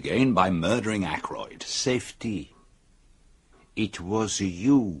I to gain by murdering Ackroyd? Safety. It was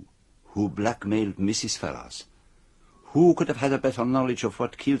you who blackmailed Mrs. Ferrars. Who could have had a better knowledge of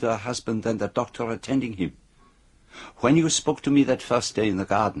what killed her husband than the doctor attending him? When you spoke to me that first day in the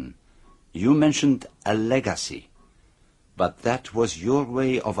garden, you mentioned a legacy. But that was your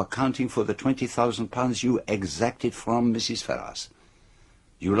way of accounting for the £20,000 you exacted from Mrs. Ferrars.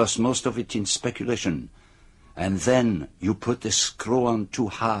 You lost most of it in speculation, and then you put the screw on too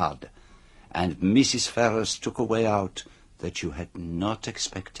hard, and Mrs. Ferrars took a way out that you had not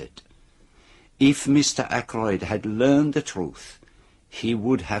expected. If Mr. Ackroyd had learned the truth, he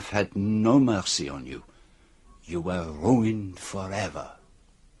would have had no mercy on you. You were ruined forever.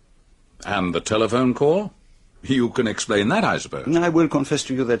 And the telephone call? You can explain that, I suppose. I will confess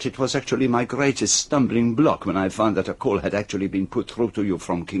to you that it was actually my greatest stumbling block when I found that a call had actually been put through to you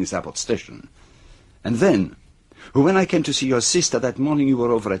from King's Abbot Station. And then, when I came to see your sister that morning you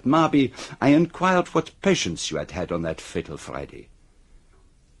were over at Marby, I inquired what patients you had had on that fatal Friday.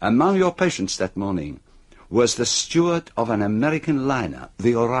 Among your patients that morning was the steward of an American liner,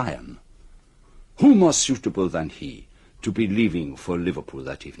 the Orion. Who more suitable than he to be leaving for Liverpool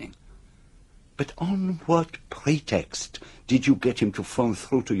that evening? But on what pretext did you get him to phone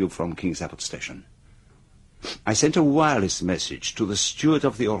through to you from King's Abbot Station? I sent a wireless message to the steward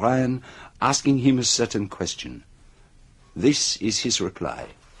of the Orion asking him a certain question. This is his reply.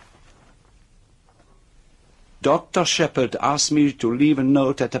 Dr. Shepherd asked me to leave a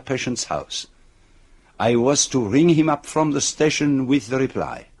note at a patient's house. I was to ring him up from the station with the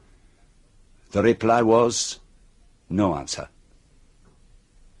reply. The reply was, no answer.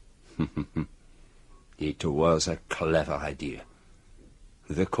 It was a clever idea.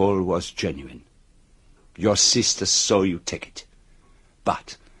 The call was genuine. Your sister saw you take it.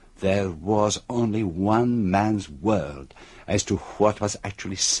 But there was only one man's word as to what was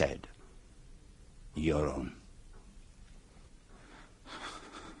actually said. Your own.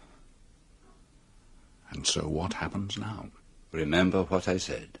 And so what happens now? Remember what I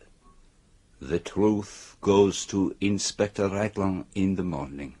said. The truth goes to Inspector Raglan in the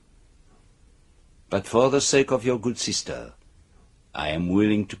morning. But for the sake of your good sister, I am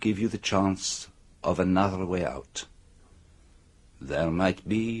willing to give you the chance of another way out. There might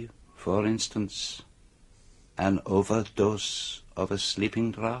be, for instance, an overdose of a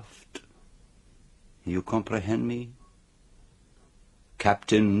sleeping draught. You comprehend me?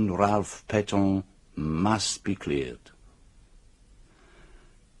 Captain Ralph Petton must be cleared.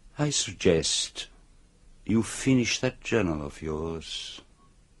 I suggest you finish that journal of yours.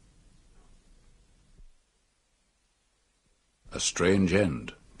 A strange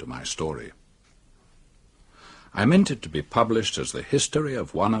end to my story. I meant it to be published as the history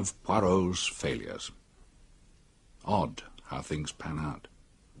of one of Poirot's failures. Odd how things pan out.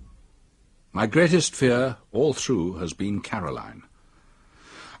 My greatest fear all through has been Caroline.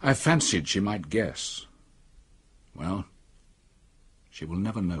 I fancied she might guess. Well, she will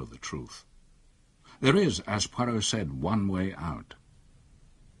never know the truth. There is, as Poirot said, one way out.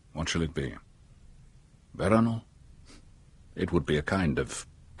 What shall it be? Veronal? It would be a kind of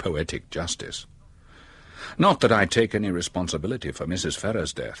poetic justice. Not that I take any responsibility for Mrs.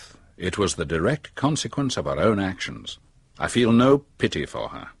 Ferrer's death. It was the direct consequence of her own actions. I feel no pity for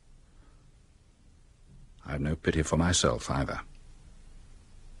her. I have no pity for myself either.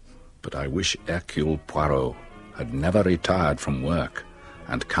 But I wish Hercule Poirot had never retired from work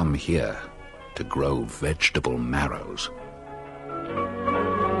and come here to grow vegetable marrows.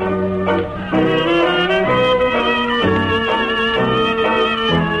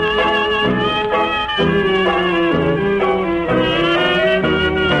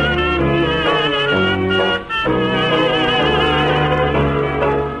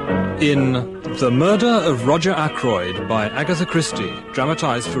 In The Murder of Roger Ackroyd by Agatha Christie,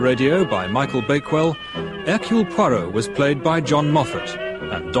 dramatised for radio by Michael Bakewell, Hercule Poirot was played by John Moffat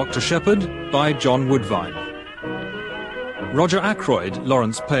and Dr. Shepherd by John Woodvine. Roger Ackroyd,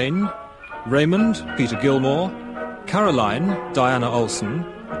 Lawrence Payne, Raymond, Peter Gilmore, Caroline, Diana Olsen,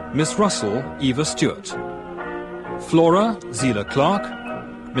 Miss Russell, Eva Stewart, Flora, Zela Clark,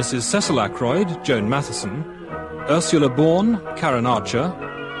 Mrs. Cecil Ackroyd, Joan Matheson, Ursula Bourne, Karen Archer,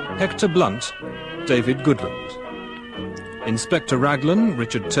 Hector Blunt, David Goodland. Inspector Raglan,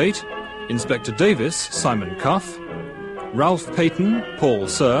 Richard Tate. Inspector Davis, Simon Cuff. Ralph Peyton, Paul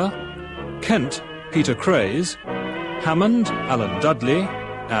Sir. Kent, Peter Craze. Hammond, Alan Dudley.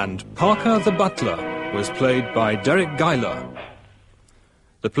 And Parker the Butler was played by Derek Guyler.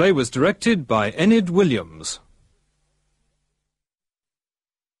 The play was directed by Enid Williams.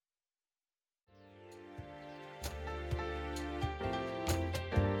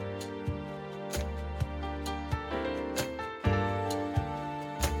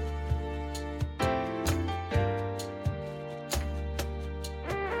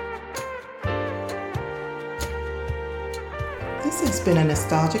 This has been a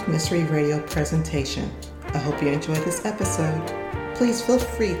Nostalgic Mystery Radio presentation. I hope you enjoyed this episode. Please feel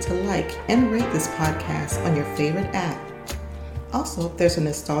free to like and rate this podcast on your favorite app. Also, there's a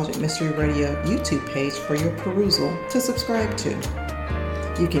Nostalgic Mystery Radio YouTube page for your perusal to subscribe to.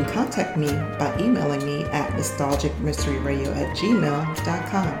 You can contact me by emailing me at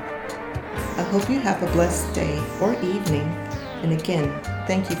nostalgicmysteryradio@gmail.com. I hope you have a blessed day or evening. And again,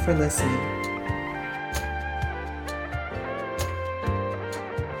 thank you for listening.